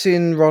was this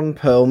in Ron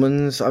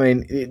Perlman's? I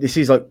mean, this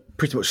is like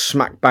pretty much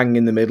smack bang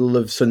in the middle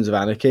of Sons of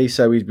Anarchy.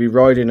 So he'd be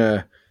riding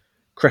a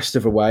crest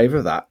of a wave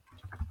of that.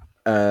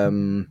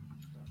 So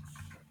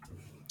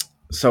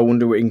I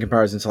wonder, in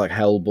comparison to like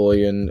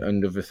Hellboy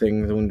and other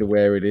things, I wonder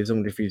where it is. I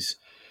wonder if he's...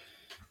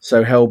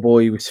 So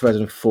Hellboy was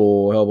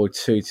 2004, Hellboy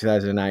 2,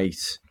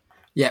 2008.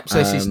 Yep, so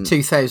this is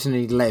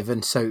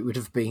 2011, so it would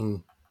have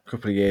been... A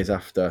couple of years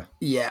after.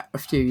 Yeah, a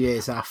few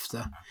years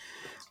after.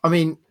 I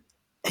mean,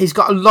 he's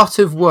got a lot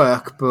of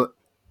work, but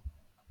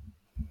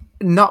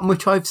not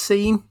much I've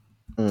seen,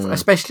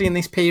 especially in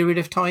this period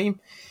of time.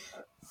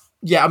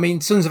 Yeah, I mean,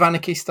 Sons of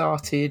Anarchy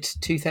started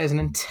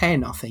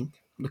 2010, I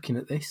think, looking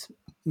at this.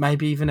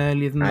 Maybe even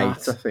earlier than 8,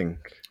 that. I think.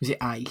 Was it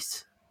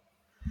 8?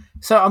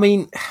 So, I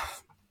mean,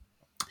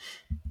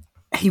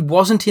 he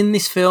wasn't in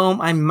this film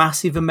a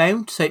massive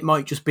amount, so it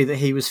might just be that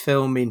he was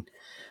filming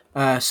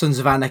Sons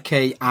of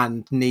Anarchy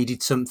and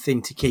needed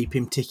something to keep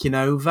him ticking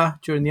over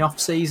during the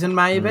off-season,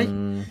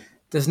 maybe.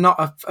 There's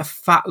not a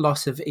fat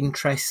loss of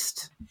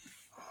interest.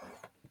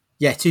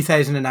 Yeah,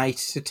 2008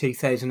 to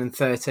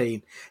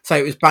 2013. So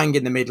it was bang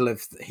in the middle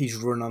of his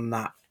run on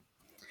that.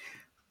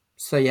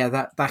 So yeah,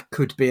 that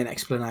could be an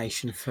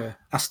explanation for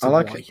as to I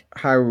why. like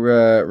how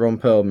Ron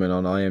Perlman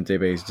on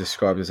IMDb is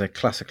described as a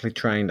classically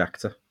trained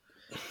actor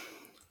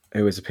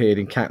who has appeared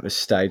in countless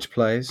stage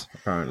plays,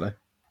 apparently.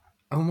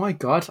 Oh my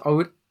god,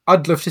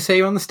 I'd love to see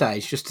you on the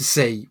stage just to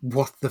see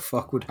what the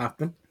fuck would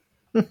happen.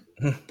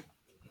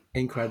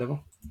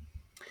 Incredible.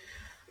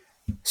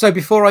 So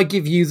before I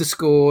give you the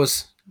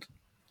scores,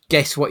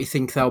 guess what you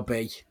think they'll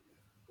be.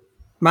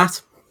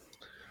 Matt?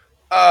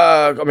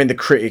 I mean, the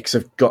critics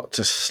have got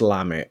to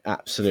slam it,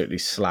 absolutely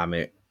slam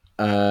it.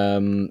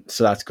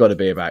 So that's got to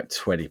be about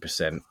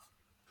 20%.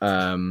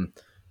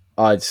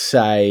 I'd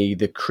say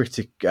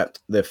the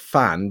the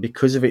fan,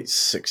 because of its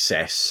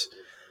success,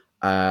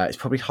 it's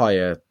probably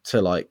higher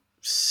to like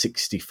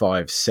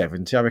 65,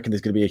 70. I reckon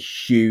there's going to be a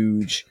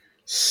huge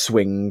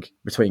swing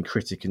between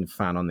critic and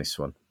fan on this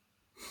one.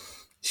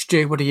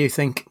 Stu, what do you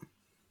think?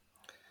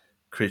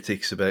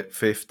 Critics about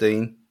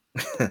 15.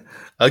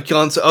 I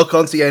can't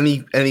see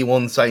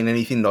anyone saying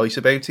anything nice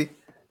about it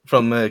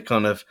from a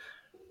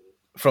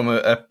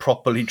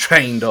properly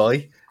trained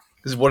eye.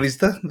 Because what is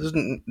that? There's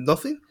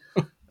nothing.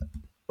 I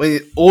mean,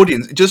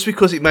 audience, just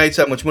because it made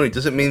so much money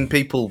doesn't mean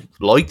people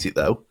liked it,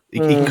 though.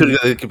 It could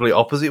go the complete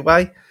opposite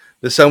way.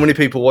 There's so many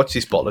people watch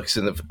this bollocks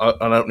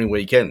on opening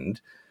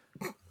weekend,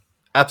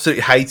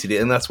 absolutely hated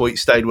it, and that's why it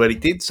stayed where it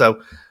did.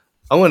 So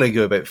I'm going to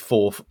go about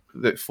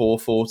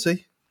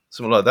 440,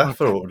 something like that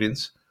for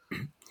audience.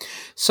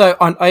 So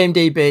on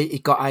IMDb,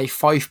 it got a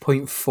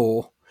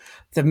 5.4.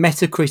 The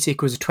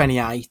Metacritic was a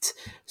 28.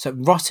 So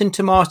Rotten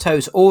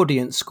Tomatoes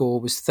audience score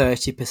was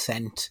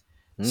 30%.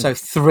 So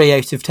 3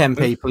 out of 10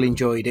 people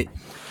enjoyed it.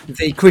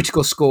 The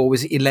critical score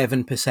was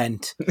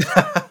 11%.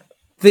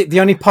 The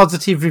only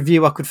positive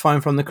review I could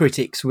find from the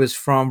critics was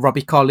from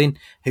Robbie Collin,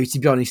 who, to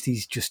be honest,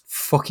 he's just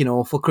fucking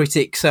awful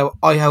critic. So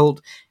I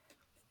hold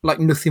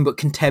like nothing but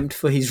contempt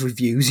for his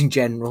reviews in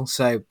general.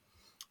 So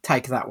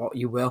take that what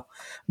you will.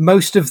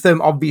 Most of them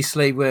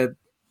obviously were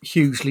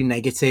hugely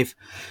negative.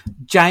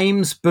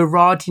 James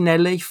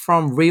Berardinelli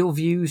from Real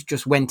Views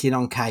just went in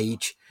on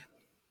Cage.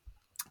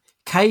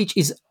 Cage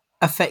is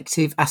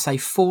effective as a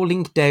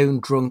falling down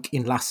drunk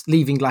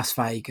leaving Las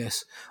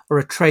Vegas, or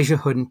a treasure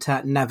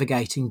hunter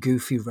navigating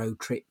goofy road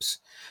trips,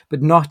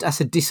 but not as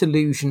a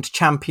disillusioned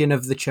champion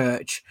of the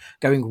church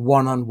going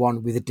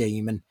one-on-one with a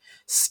demon.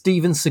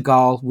 Steven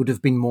Seagal would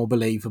have been more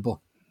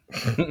believable.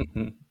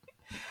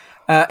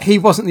 He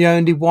wasn't the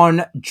only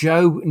one.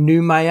 Joe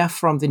Newmeyer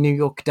from the New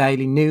York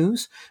Daily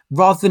News,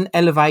 rather than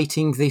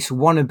elevating this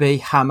wannabe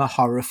Hammer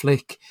horror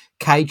flick,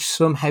 Cage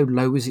somehow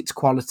lowers its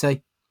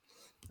quality.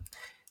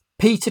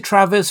 Peter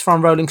Travers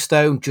from Rolling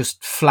Stone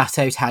just flat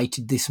out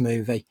hated this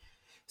movie.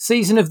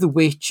 Season of the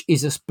Witch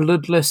is as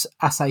bloodless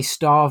as a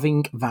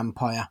starving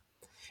vampire.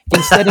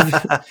 Instead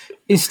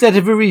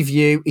of a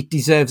review, it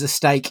deserves a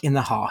stake in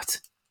the heart.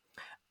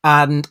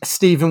 And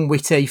Stephen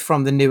Whitty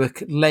from the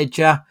Newark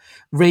Ledger,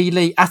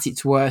 really, at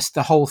its worst,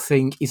 the whole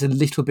thing is a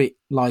little bit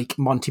like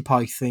Monty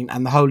Python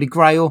and the Holy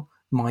Grail,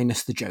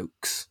 minus the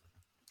jokes.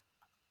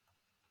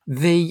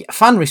 The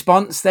fan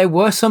response, there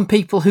were some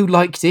people who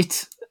liked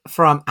it.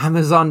 From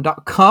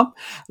Amazon.com,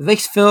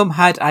 this film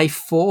had a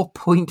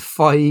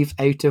 4.5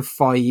 out of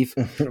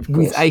 5,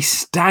 with a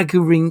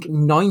staggering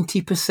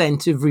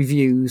 90% of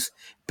reviews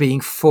being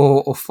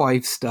 4 or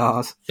 5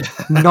 stars.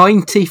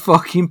 90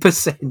 fucking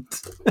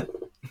percent.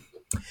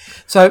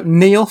 So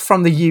Neil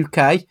from the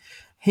UK,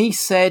 he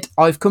said,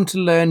 I've come to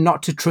learn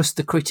not to trust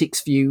the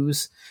critics'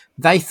 views.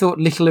 They thought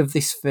little of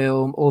this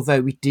film,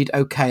 although it did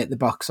okay at the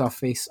box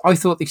office. I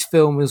thought this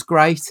film was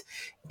great.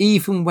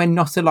 Even when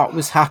not a lot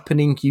was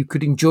happening, you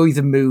could enjoy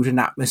the mood and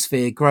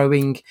atmosphere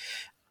growing,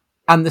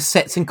 and the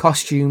sets and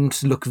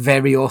costumes look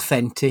very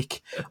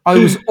authentic. I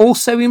was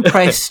also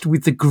impressed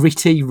with the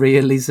gritty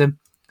realism.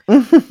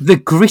 The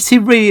gritty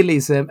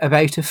realism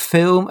about a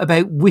film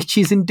about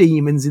witches and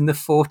demons in the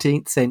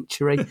 14th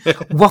century.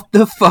 What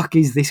the fuck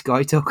is this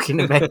guy talking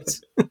about?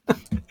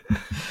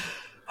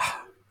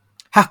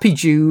 Happy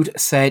Jude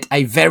said,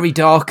 a very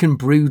dark and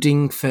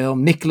brooding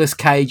film. Nicolas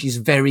Cage is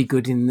very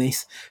good in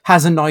this.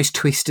 Has a nice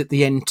twist at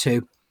the end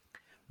too.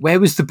 Where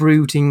was the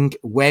brooding?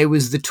 Where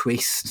was the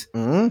twist?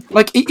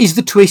 Like, is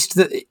the twist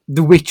that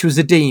the witch was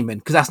a demon?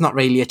 Because that's not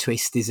really a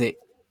twist, is it?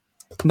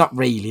 Not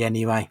really,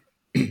 anyway.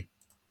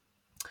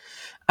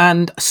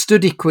 And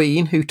Study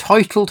Queen, who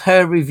titled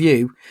her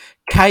review,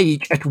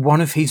 Cage at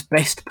one of his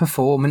best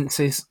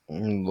performances.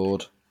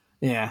 Lord.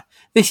 Yeah.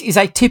 This is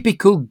a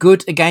typical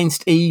good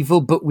against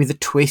evil, but with a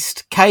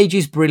twist. Cage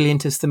is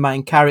brilliant as the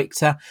main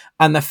character,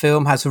 and the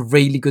film has a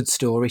really good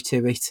story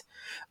to it.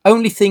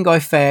 Only thing I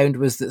found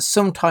was that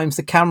sometimes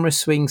the camera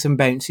swings and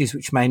bounces,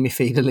 which made me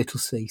feel a little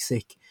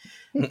seasick.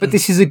 But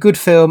this is a good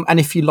film, and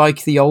if you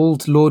like the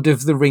old Lord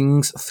of the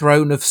Rings,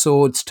 Throne of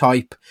Swords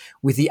type,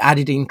 with the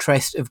added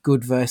interest of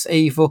good versus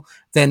evil,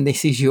 then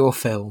this is your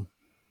film.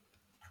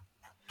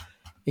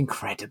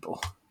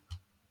 Incredible.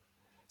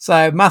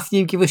 So,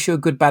 Matthew, give us your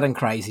good, bad, and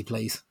crazy,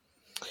 please.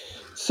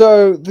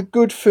 So, the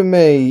good for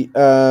me,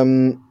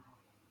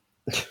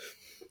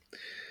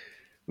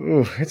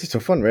 it's a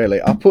tough one,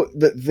 really. I put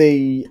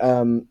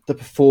the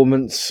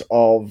performance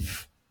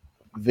of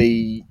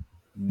the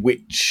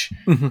witch.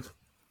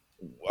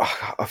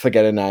 I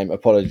forget her name.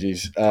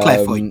 Apologies.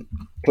 Claire Foy.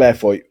 Claire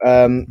Foy.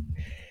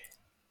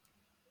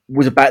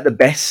 Was about the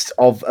best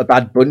of a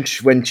bad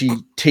bunch when she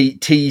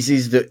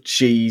teases that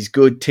she's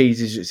good,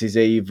 teases that she's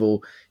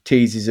evil,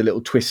 teases a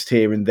little twist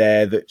here and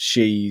there that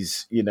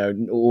she's,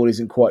 all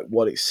isn't quite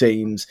what it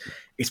seems.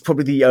 It's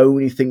probably the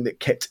only thing that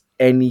kept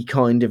any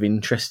kind of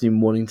interest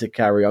in wanting to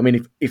carry on. I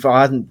mean, if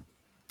I hadn't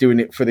doing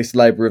it for this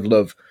labour of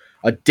love,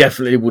 I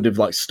definitely would have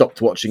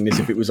stopped watching this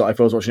if I was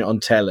watching it on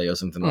telly or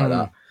something like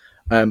that.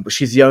 But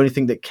she's the only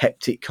thing that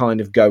kept it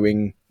kind of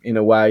going in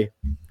a way.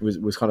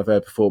 Was kind of her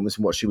performance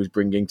and what she was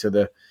bringing to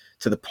the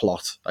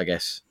plot, I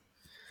guess.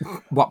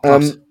 What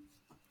plot?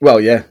 Well,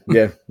 yeah,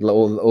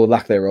 or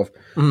lack thereof.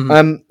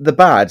 The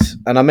bad,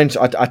 and I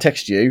mentioned I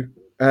text you,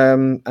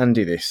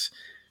 Andy. This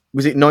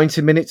was it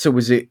 90 minutes or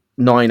was it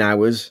 9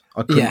 hours?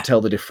 I couldn't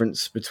tell the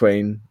difference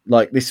between.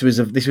 This was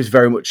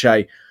very much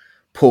a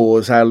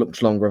pause. How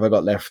much longer have I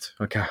got left?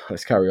 Okay,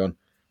 let's carry on.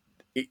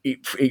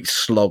 It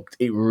slogged.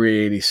 It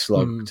really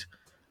slogged.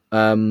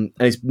 And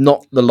it's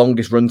not the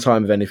longest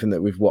runtime of anything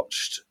that we've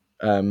watched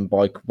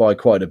by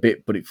quite a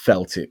bit, but it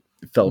felt it.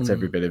 It felt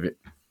every bit of it.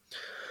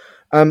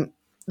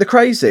 The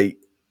crazy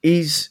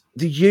is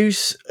the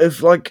use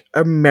of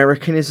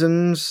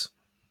Americanisms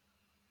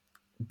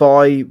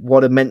by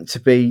what are meant to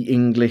be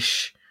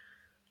English.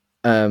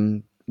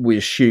 We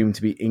assume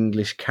to be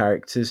English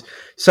characters.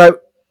 So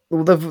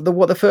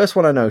the first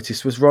one I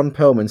noticed was Ron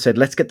Perlman said,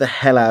 "Let's get the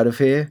hell out of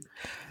here."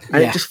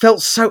 And it just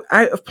felt so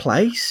out of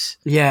place.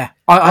 Yeah.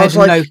 I had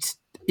a note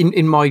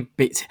in my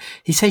bits.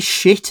 He says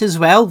shit as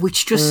well,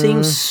 which just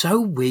seems so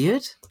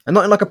weird. And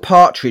not in a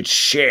Partridge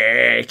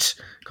shit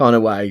kind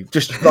of way.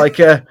 Just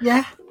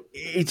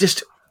it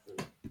just...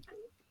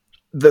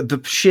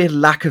 The sheer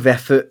lack of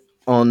effort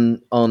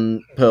on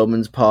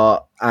Perlman's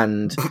part,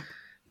 and,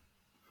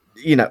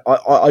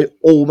 I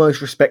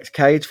almost respect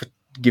Cage for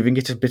giving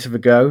it a bit of a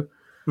go.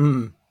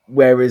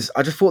 Whereas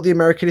I just thought the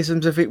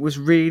Americanisms of it was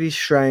really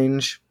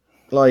strange.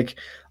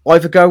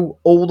 Either go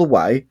all the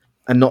way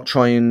and not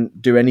try and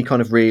do any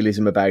kind of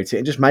realism about it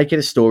and just make it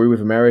a story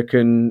with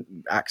American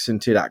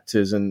accented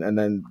actors and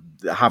then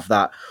have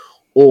that,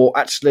 or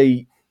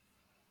actually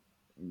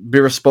be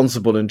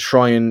responsible and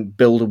try and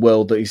build a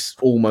world that is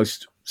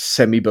almost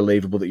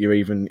semi-believable that you're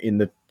even in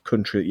the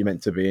country that you're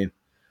meant to be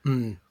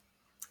in.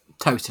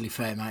 Totally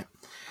fair, mate.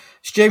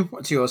 Stu,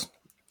 what's yours?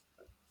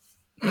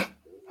 I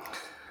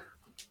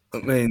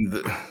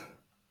mean,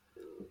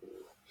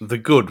 the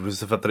good was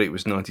the fact that it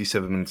was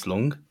 97 minutes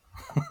long.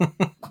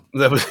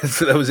 that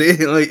was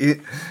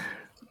it.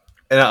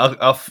 And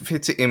I'll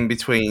fit it in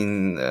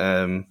between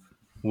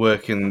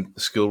work and the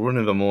school run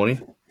in the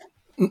morning.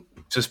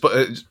 Let's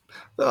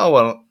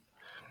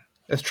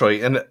try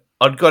it. And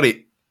I'd got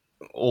it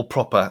all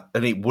proper,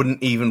 and it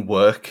wouldn't even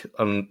work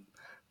on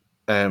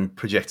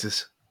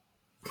projectors.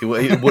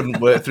 It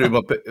wouldn't work through my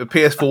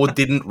PS4.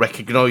 Didn't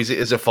recognise it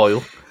as a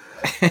file.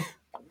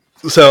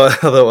 So I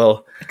thought,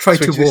 well, I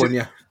tried to warn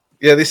you.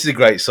 Yeah, this is a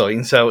great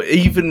sign. So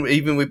even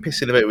with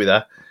pissing about with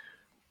that,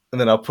 and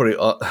then I'll put it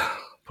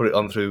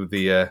on through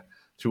the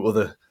through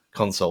other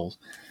consoles,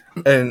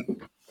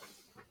 and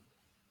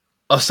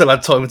I still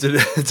had time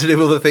to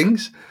do other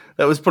things.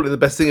 That was probably the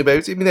best thing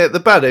about it. I mean, the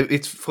bad,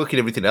 it's fucking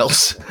everything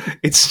else.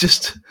 It's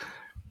just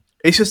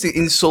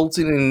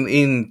insulting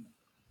and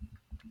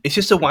it's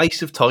just a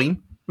waste of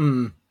time.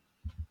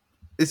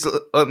 It's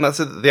like Matt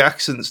said, the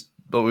accents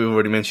that we've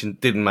already mentioned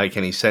didn't make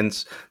any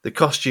sense. The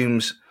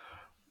costumes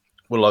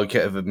were like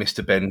out of a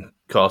Mr. Ben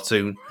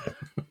cartoon.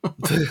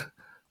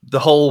 the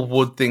whole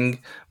wood thing.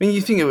 I mean,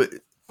 you think of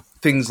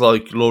things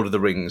like Lord of the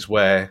Rings,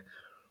 where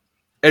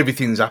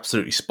everything's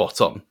absolutely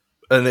spot on.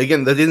 And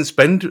again, they didn't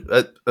spend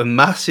a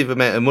massive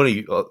amount of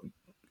money,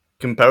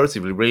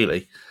 comparatively,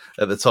 really,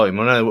 at the time.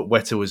 I know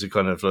Weta was a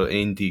kind of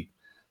indie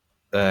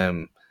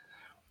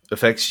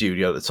effects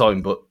studio at the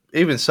time, but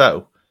even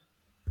so,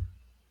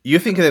 you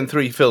think of them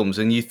three films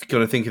and you're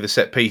going to think of the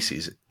set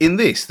pieces. In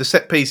this, the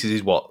set pieces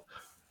is what?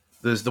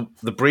 There's the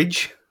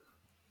bridge,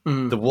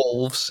 the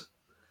wolves,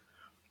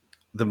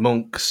 the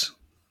monks,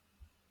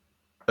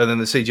 and then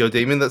the CGI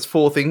demon. That's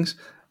 4 things.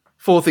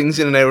 4 things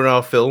in an hour and a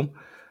half film.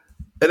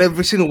 And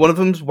every single one of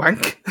them's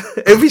wank.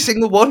 Every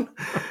single one.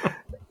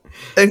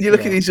 And you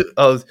look at these...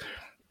 the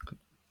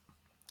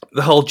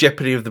whole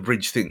Jeopardy of the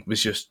Bridge thing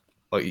was just,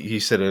 like you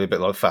said, a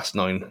bit like Fast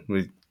 9,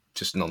 with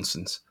just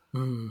nonsense.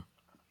 And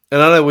I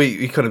know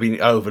we kind of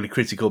been overly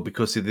critical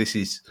because this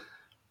is...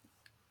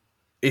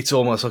 It's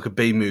almost like a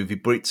B movie,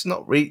 but it's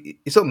not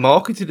it's not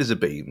marketed as a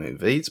B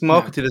movie. It's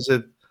marketed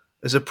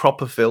as a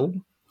proper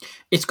film.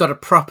 It's got a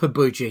proper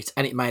budget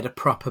and it made a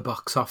proper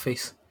box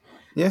office.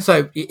 Yeah.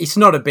 So it's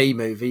not a B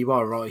movie. You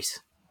are right.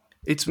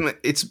 It's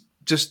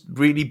just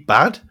really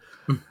bad.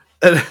 And,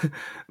 I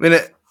mean,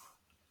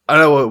 I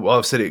know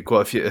I've said it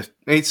quite a few.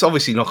 It's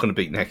obviously not going to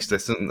beat Next.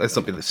 Let's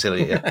not be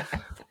silly here.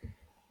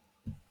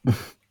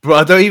 But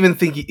I don't even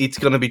think it's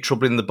going to be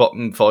trouble in the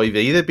bottom 5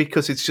 either,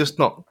 because it's just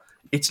not.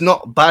 It's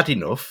not bad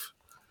enough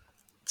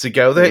to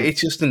go there. It's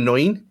just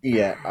annoying.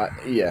 Yeah, I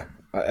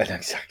know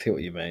exactly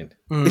what you mean.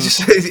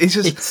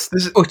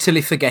 It's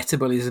utterly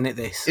forgettable, isn't it?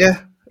 This.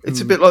 Yeah,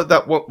 it's a bit like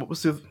that. What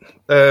was the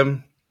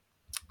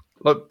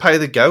like Pay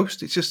the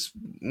Ghost? It's just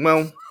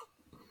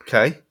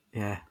okay.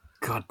 Yeah,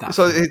 God, that's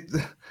so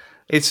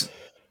it's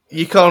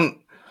you can't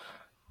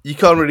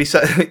really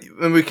say.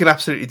 And we can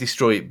absolutely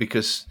destroy it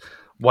because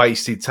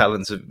wasted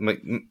talents of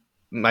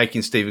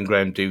making Stephen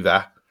Graham do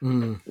that.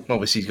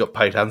 Obviously, he's got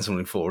paid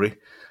handsomely for it,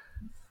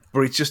 but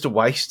it's just a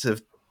waste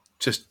of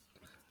just.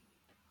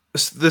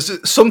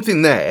 There's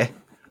something there.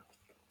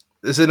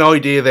 There's an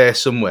idea there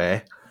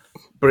somewhere,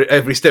 but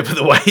every step of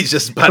the way is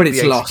just badly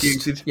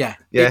executed. Lost.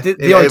 Yeah.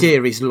 The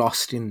idea is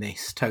lost in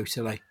this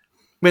totally.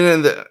 I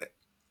mean,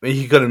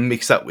 you got to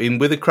mix that in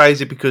with the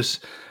crazy because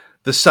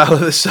there's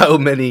so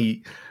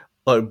many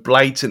like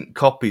blatant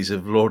copies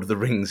of Lord of the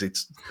Rings.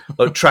 It's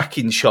like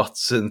tracking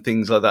shots and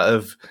things like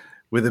that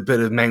with a bit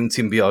of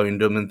mountain behind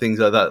them and things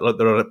like that. Like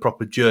they're on a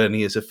proper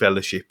journey as a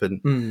fellowship,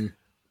 and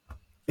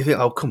you think,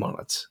 oh, come on,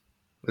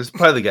 let's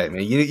play the game.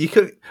 You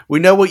can. We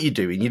know what you're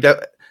doing. You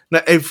don't.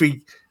 Not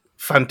every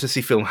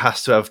fantasy film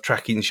has to have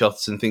tracking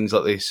shots and things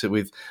like this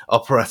with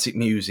operatic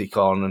music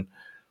on, and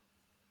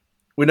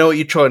we know what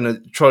you're trying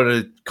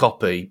to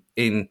copy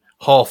in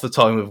half the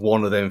time of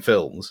one of them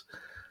films.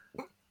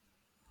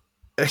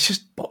 It's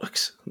just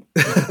bollocks.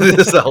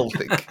 That's the whole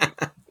thing.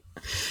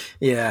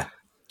 Yeah.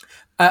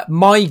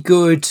 My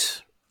good...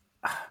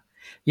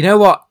 You know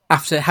what?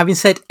 After having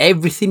said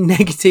everything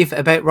negative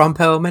about Ron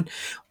Perlman,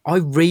 I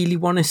really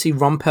want to see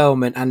Ron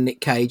Perlman and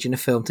Nick Cage in a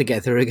film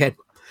together again.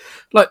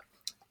 Like,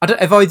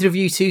 have either of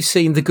you two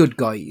seen The Good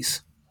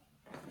Guys?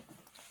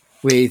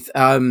 With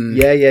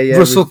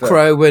Russell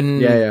Crowe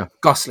and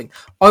Gosling.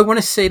 I want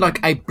to see like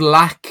a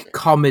black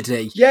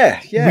comedy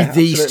with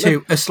these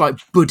two as like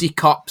buddy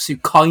cops who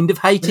kind of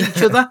hate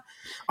each other.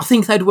 I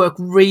think they'd work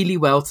really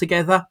well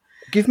together.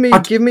 Give me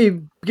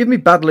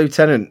Bad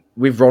Lieutenant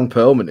with Ron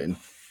Perlman in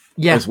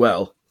as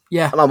well.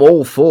 Yeah. And I'm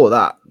all for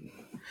that.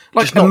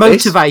 Like a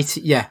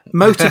motivated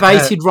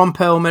Ron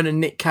Perlman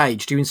and Nick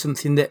Cage doing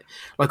something that,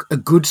 like a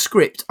good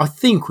script, I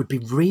think would be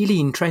really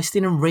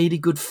interesting and really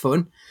good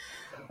fun.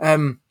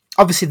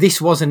 Obviously, this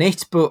wasn't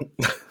it, but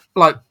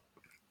like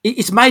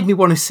it's made me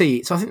want to see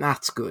it, so I think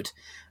that's good.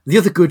 The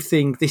other good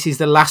thing, this is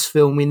the last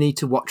film we need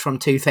to watch from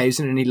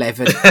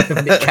 2011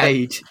 of Nick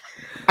Cage,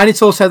 and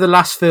it's also the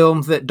last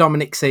film that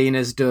Dominic Sena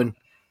has done,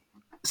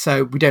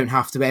 so we don't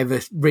have to ever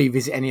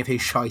revisit any of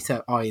his shite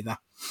either.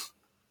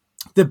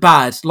 The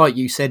bad, like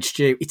you said,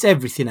 Stu, it's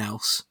everything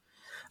else.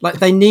 Like,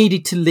 they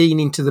needed to lean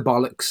into the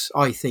bollocks,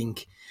 I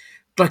think.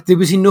 Like, there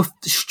was enough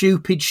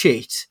stupid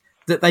shit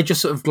that they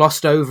just sort of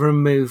glossed over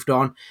and moved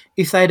on.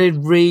 If they'd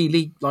have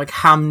really, like,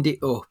 hammed it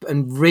up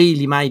and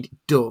really made it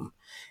dumb,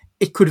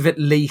 it could have at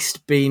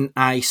least been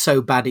a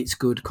so bad it's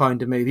good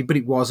kind of movie, but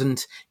it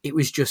wasn't. It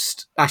was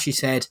just, as you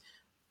said,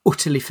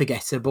 utterly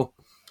forgettable.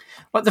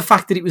 Like, the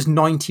fact that it was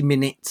 90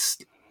 minutes...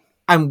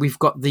 and we've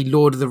got the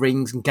Lord of the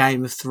Rings and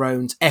Game of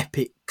Thrones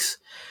epics.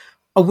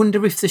 I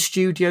wonder if the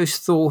studios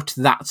thought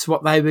that's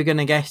what they were going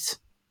to get.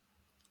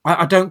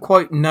 I don't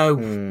quite know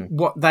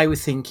what they were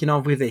thinking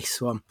of with this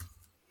one.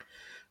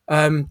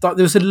 There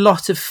was a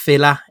lot of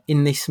filler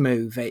in this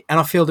movie, and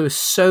I feel there were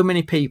so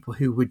many people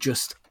who were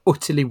just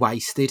utterly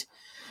wasted.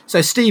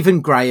 So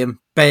Stephen Graham,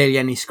 barely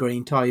any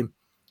screen time.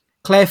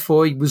 Claire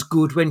Foy was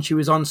good when she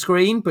was on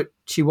screen, but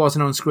she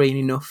wasn't on screen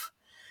enough.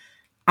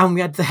 And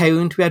we had the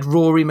Hound, we had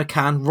Rory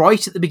McCann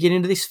right at the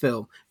beginning of this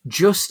film,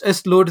 just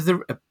as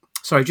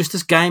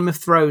Game of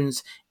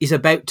Thrones is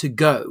about to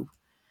go,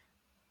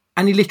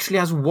 and he literally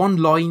has one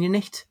line in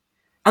it,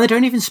 and they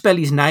don't even spell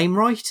his name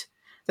right.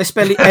 They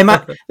spell it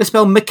they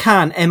spell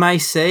McCann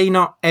M-A-C,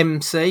 not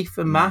M-C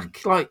for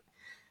Mac. Like,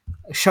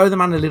 show the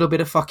man a little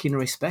bit of fucking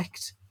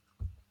respect.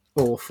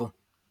 Awful.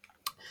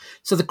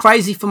 So the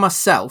crazy for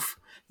myself.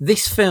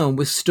 This film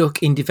was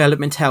stuck in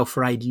development hell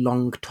for a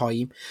long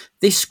time.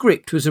 This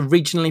script was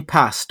originally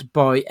passed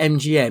by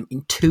MGM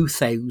in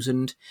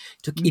 2000. It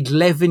took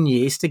 11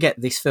 years to get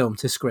this film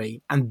to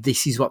screen, and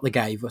this is what they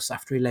gave us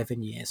after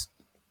 11 years.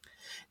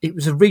 It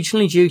was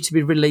originally due to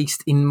be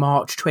released in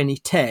March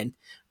 2010,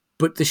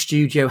 but the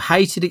studio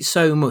hated it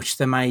so much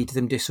they made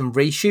them do some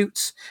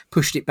reshoots,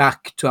 pushed it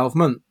back 12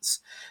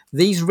 months.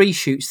 These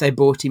reshoots, they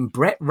brought in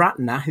Brett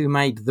Ratner, who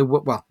made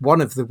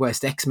one of the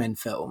worst X-Men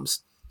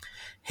films.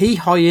 He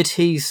hired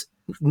his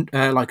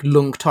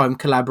long-time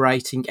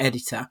collaborating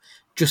editor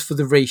just for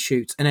the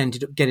reshoots and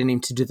ended up getting him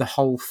to do the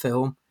whole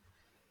film.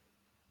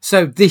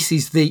 So this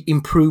is the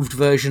improved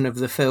version of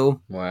the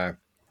film. Wow.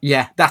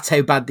 Yeah, that's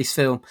how bad this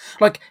film.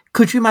 Like,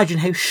 could you imagine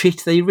how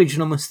shit the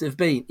original must have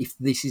been if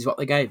this is what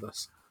they gave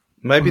us?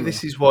 Maybe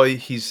this is why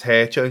his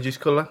hair changes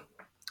colour.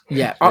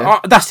 Yeah,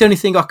 that's the only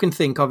thing I can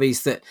think of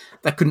is that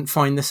they couldn't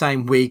find the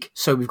same wig,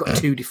 so we've got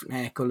two different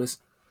hair colours.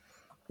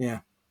 Yeah.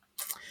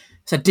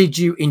 So did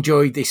you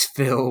enjoy this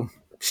film,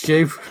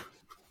 Stu?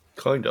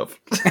 Kind of.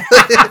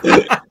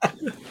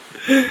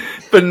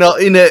 But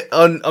not in it.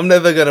 I'm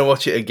never going to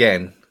watch it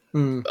again.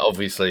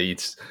 Obviously,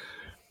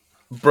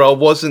 I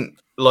wasn't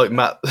like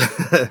Matt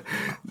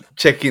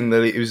checking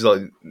that it was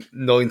like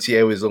 90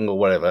 hours long or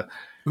whatever,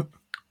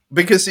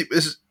 because it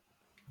was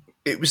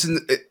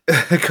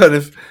a kind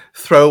of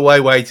throwaway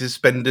way to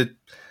spend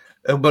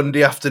a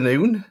Monday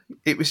afternoon.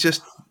 It was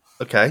just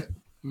okay.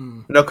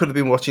 And I could have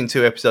been watching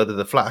 2 episodes of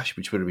The Flash,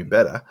 which would have been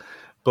better,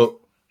 but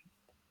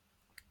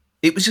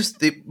it was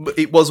just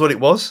it was what it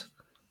was.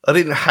 I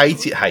didn't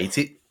hate it.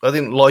 I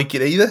didn't like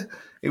it either.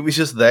 It was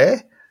just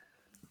there.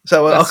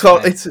 So That's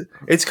I can't.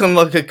 It's kind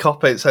of like a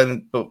cop out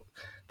saying, but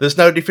there's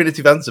no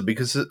definitive answer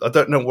because I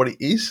don't know what it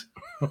is.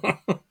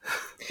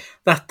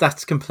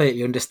 That's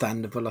completely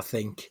understandable, I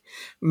think.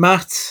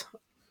 Matt,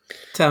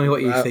 tell me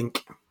what you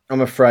think.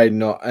 I'm afraid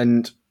not,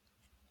 and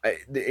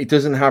it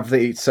doesn't have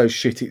the "it's so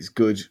shit it's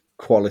good"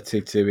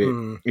 quality to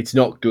it. It's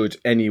not good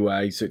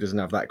anyway, so it doesn't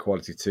have that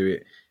quality to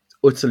it. It's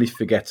utterly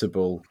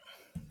forgettable.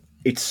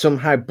 It's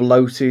somehow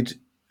bloated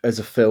as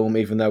a film,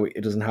 even though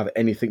it doesn't have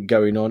anything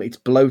going on. It's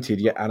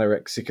bloated yet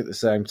anorexic at the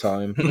same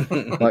time.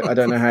 Like, I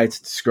don't know how to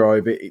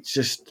describe it. It's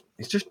just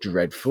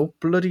dreadful,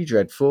 bloody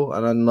dreadful.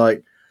 And I'm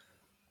like,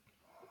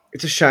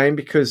 it's a shame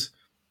because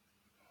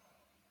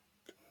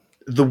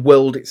the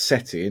world it's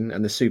set in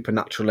and the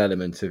supernatural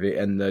element of it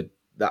and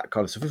that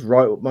kind of stuff is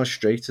right up my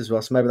street as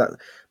well. So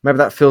maybe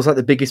that feels like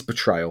the biggest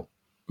betrayal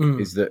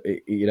is that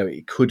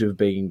it could have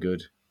been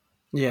good.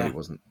 Yeah, but it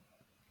wasn't.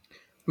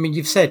 I mean,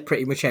 you've said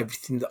pretty much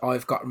everything that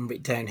I've gotten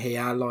written down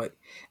here. Like,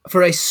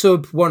 for a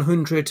sub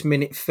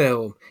 100-minute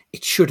film,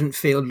 it shouldn't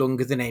feel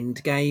longer than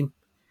Endgame.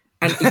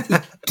 And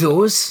it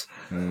does.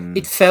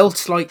 It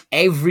felt like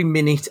every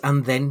minute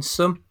and then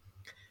some.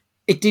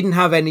 It didn't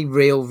have any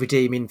real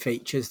redeeming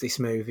features, this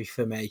movie,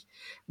 for me.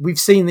 We've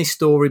seen this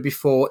story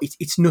before.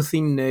 It's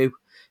nothing new.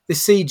 The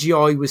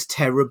CGI was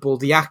terrible.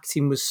 The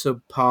acting was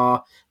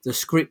subpar. The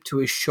script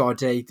was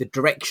shoddy. The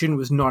direction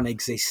was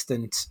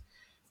non-existent.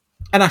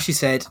 And as you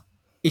said,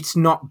 it's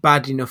not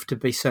bad enough to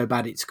be so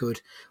bad it's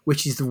good,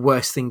 which is the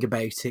worst thing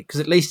about it.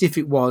 Because at least if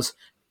it was,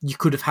 you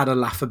could have had a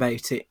laugh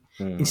about it.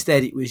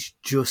 Instead, it was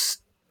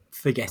just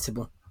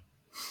forgettable.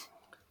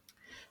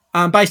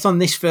 And based on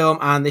this film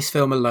and this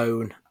film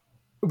alone,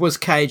 was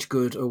Cage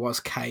good or was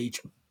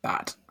Cage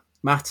bad?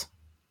 Matt?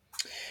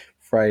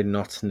 Afraid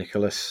not,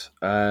 Nicholas.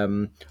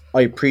 I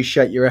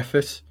appreciate your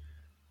effort,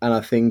 and I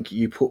think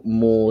you put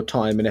more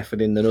time and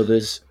effort in than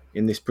others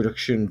in this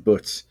production,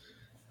 but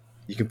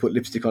you can put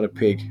lipstick on a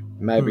pig.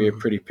 Maybe a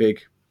pretty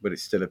pig, but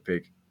it's still a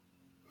pig.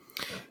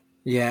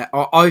 Yeah,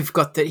 I've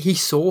got that. He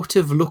sort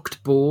of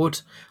looked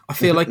bored. I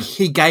feel like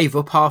he gave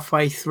up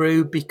halfway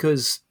through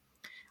because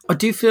I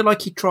do feel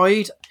like he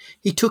tried.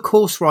 He took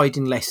horse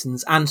riding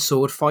lessons and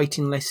sword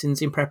fighting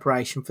lessons in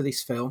preparation for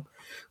this film,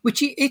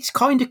 which it's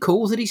kind of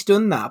cool that he's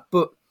done that,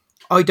 but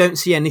I don't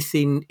see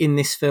anything in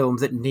this film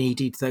that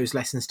needed those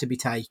lessons to be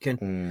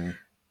taken.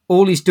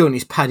 All he's done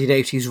is padded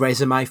out his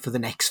resume for the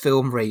next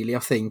film, really, I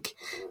think.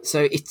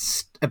 So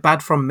it's a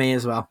bad from me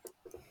as well.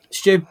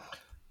 Stu?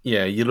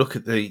 Yeah, you look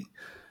at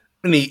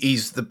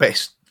he's the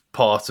best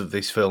part of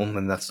this film,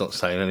 and that's not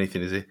saying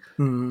anything, is it?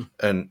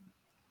 And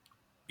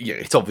yeah,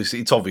 it's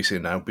obviously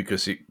now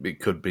because it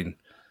could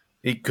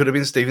have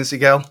been Steven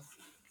Seagal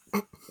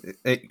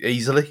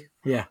easily.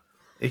 Yeah,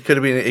 it could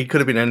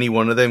have been any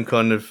one of them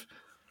kind of.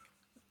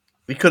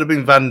 It could have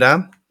been Van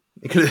Damme.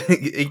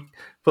 He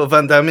put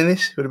Van Damme in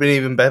this, it would have been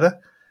even better.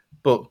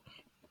 But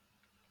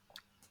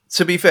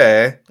to be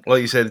fair,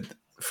 like you said,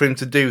 for him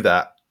to do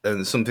that,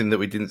 and something that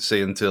we didn't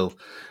see until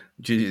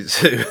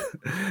Jiu-Jitsu,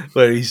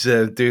 where he's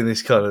doing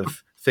this kind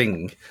of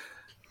thing.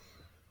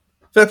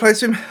 Fair play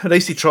to him. At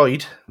least he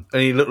tried,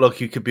 and he looked like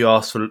he could be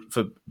asked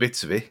for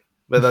bits of it.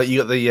 But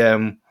you got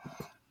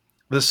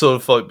the sort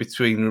of fight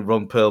between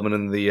Ron Perlman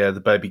and the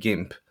baby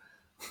Gimp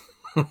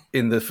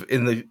in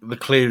the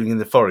clearing in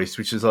the forest,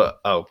 which is like,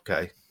 oh,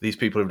 okay, these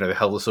people have never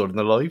held a sword in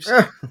their lives.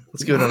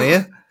 What's going on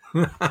here?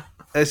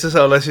 It's just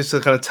let's just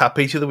kind of tap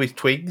each other with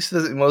twigs. He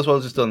might as well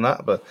have just done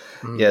that. But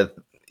yeah,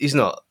 he's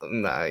not.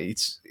 Nah,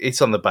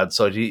 it's on the bad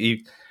side.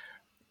 He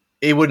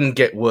wouldn't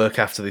get work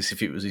after this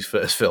if it was his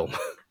first film.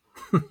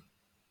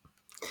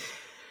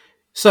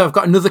 So I've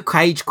got another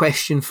Cage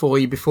question for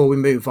you before we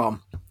move on.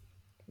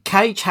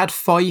 Cage had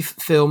 5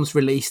 films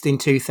released in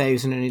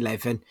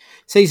 2011: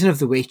 Season of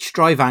the Witch,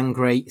 Drive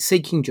Angry,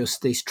 Seeking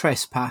Justice,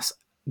 Trespass,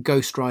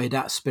 Ghost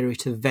Rider,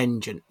 Spirit of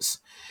Vengeance.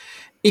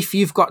 If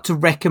you've got to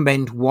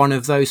recommend one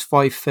of those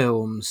 5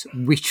 films,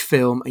 which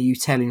film are you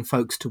telling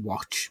folks to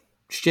watch?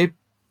 Stu?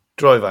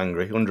 Drive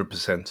Angry,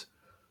 100%.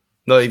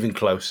 Not even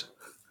close.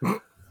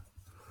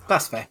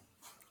 That's fair.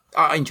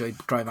 I enjoyed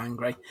Drive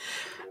Angry.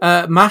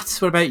 Matt,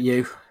 what about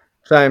you?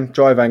 Same,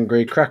 Drive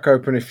Angry, crack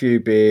open a few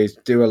beers,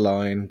 do a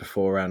line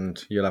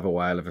beforehand. You'll have a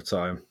whale of a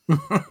time.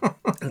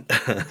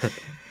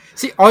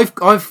 See, I've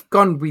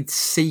gone with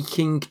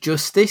Seeking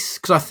Justice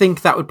because I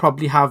think that would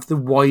probably have the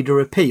wider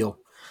appeal.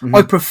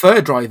 I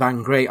prefer Drive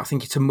Angry. I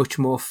think it's a much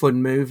more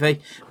fun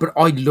movie, but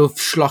I love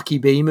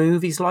schlocky B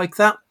movies like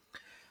that.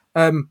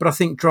 But I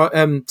think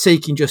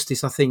Seeking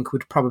Justice, I think,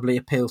 would probably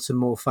appeal to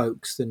more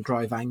folks than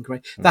Drive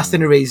Angry. That's the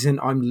only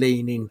reason I'm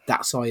leaning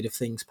that side of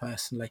things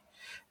personally.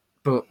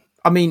 But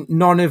I mean,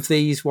 none of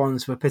these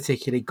ones were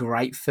particularly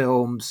great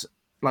films.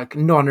 Like,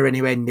 none are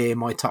anywhere near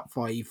my top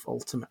 5,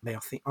 ultimately, I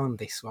think, on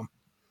this one.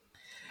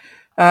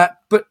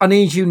 But I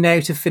need you now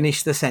to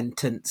finish the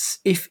sentence.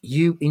 If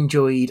you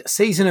enjoyed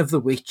Season of the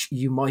Witch,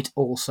 you might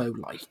also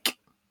like...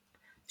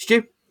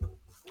 Stu?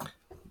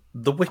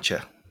 The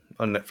Witcher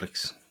on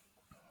Netflix.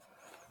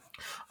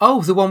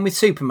 Oh, the one with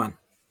Superman.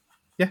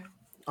 Yeah.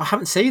 I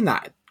haven't seen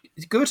that.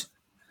 It's good.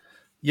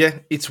 Yeah,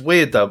 it's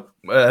weird though.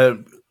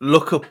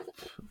 Look up.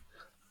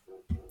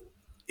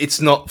 It's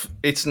one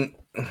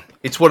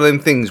of them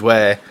things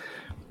where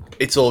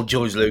it's all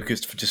George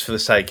Lucas just for the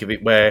sake of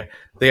it, where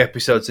the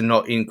episodes are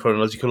not in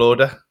chronological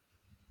order.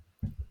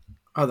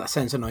 Oh, that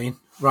sounds annoying.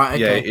 Right,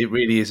 Yeah, okay. it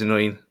really is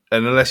annoying.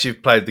 And unless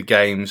you've played the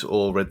games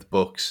or read the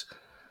books,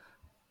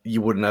 you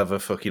wouldn't have a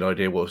fucking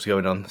idea what was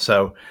going on.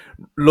 So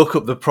look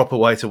up the proper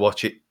way to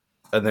watch it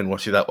and then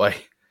watch it that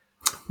way.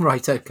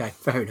 Right, okay.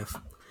 Fair enough.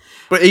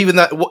 But even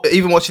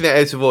watching it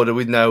out of order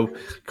with no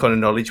kind of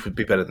knowledge would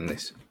be better than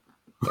this.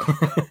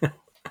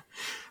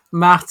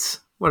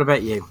 Matt, what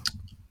about you?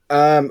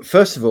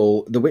 First of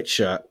all, The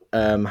Witcher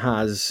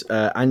has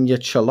Anya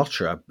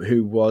Chalotra,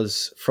 who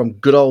was from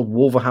good old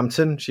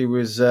Wolverhampton. She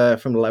was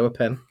from Lower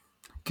Pen.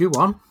 Go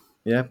on.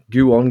 Yeah,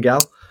 go on,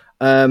 gal.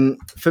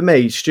 For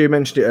me, Stu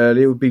mentioned it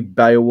earlier, it would be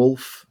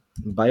Beowulf.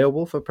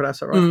 Beowulf, I pronounced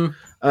that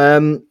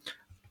right?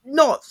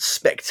 Not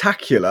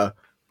spectacular,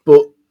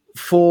 but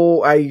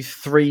for a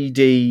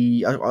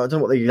 3D, I don't know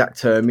what the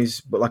exact term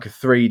is, but like a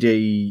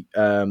 3D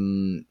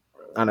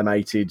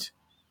animated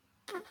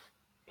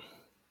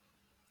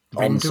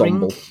Rendering?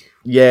 ensemble.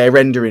 Yeah,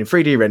 rendering,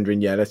 3D rendering.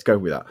 Yeah, let's go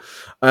with that.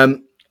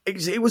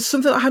 It was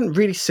something I hadn't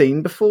really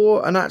seen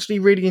before and actually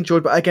really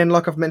enjoyed. But again,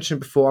 like I've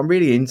mentioned before, I'm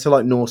really into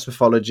like Norse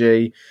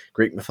mythology,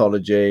 Greek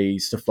mythology,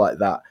 stuff like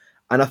that.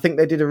 And I think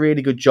they did a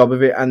really good job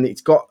of it. And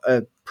it's got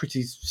a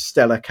pretty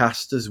stellar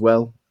cast as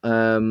well.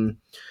 And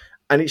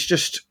it's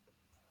just,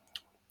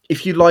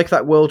 if you like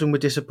that world and were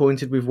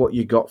disappointed with what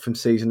you got from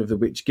Season of the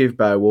Witch, give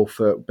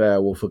Beowulf a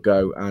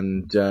go.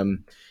 And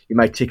you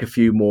may tick a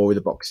few more of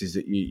the boxes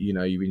that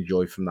you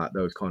enjoy from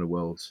those kind of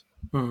worlds.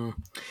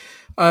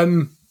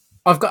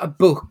 I've got a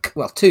book,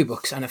 well, 2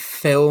 books and a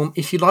film.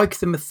 If you like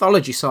the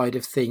mythology side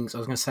of things, I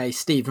was going to say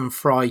Stephen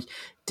Fry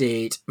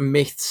did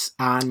Myths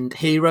and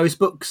Heroes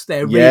books.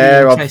 They're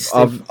really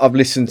interesting. I've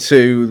listened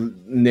to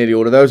nearly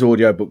all of those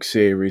audiobook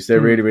series.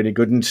 They're really, really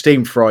good. And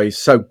Stephen Fry is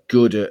so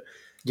good at,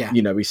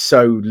 he's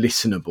so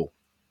listenable.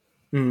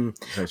 So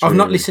I've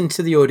not listened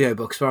to the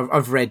audiobooks, but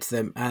I've read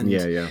them. And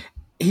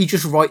he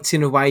just writes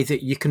in a way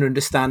that you can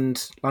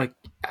understand, like,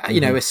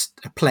 as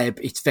a pleb,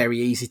 it's very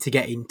easy to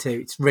get into.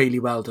 It's really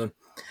well done.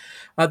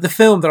 The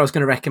film that I was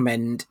going to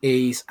recommend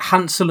is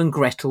Hansel and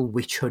Gretel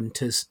Witch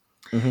Hunters.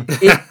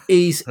 It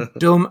is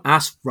dumb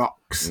as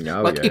rocks.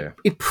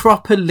 It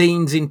proper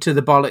leans into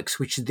the bollocks,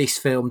 which this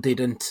film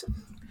didn't.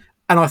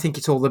 And I think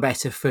it's all the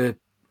better for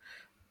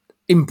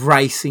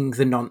embracing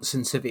the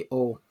nonsense of it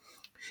all.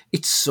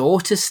 It's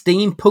sort of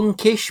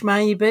steampunkish,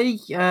 maybe.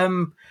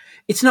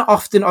 It's not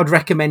often I'd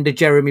recommend a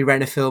Jeremy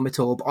Renner film at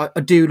all, but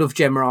I do love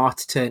Gemma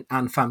Arterton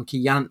and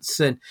Famke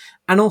Janssen.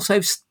 And also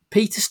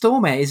Peter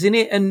Stormare is in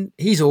it, and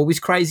he's always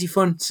crazy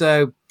fun.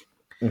 So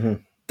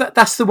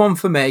that's the one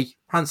for me,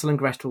 Hansel and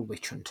Gretel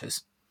Witch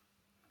Hunters.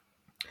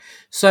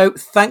 So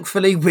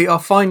thankfully, we are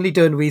finally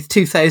done with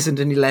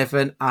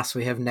 2011, as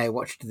we have now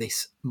watched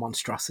this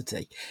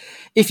monstrosity.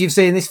 If you've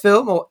seen this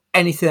film or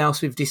anything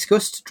else we've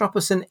discussed, drop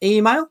us an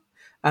email,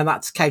 and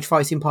that's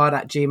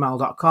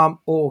cagefightingpod@gmail.com,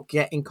 or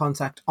get in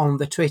contact on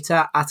the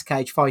Twitter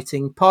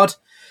 @cagefightingpod.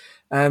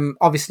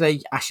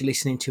 Obviously, as you're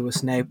listening to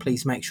us now,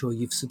 please make sure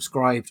you've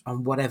subscribed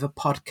on whatever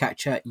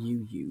podcatcher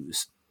you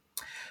use.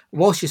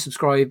 Whilst you're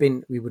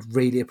subscribing, we would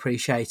really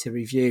appreciate a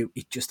review.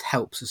 It just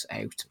helps us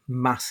out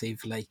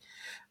massively.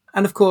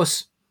 And of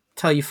course,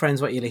 tell your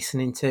friends what you're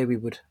listening to. We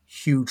would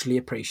hugely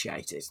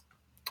appreciate it.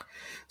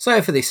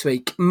 So for this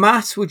week,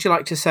 Matt, would you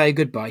like to say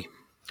goodbye?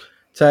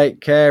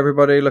 Take care,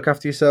 everybody. Look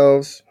after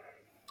yourselves.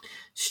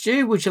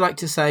 Stu, would you like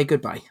to say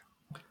goodbye?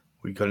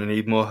 We're going to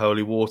need more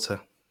holy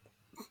water.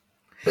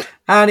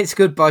 And it's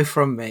goodbye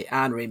from me.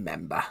 And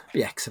remember,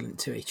 be excellent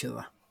to each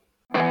other.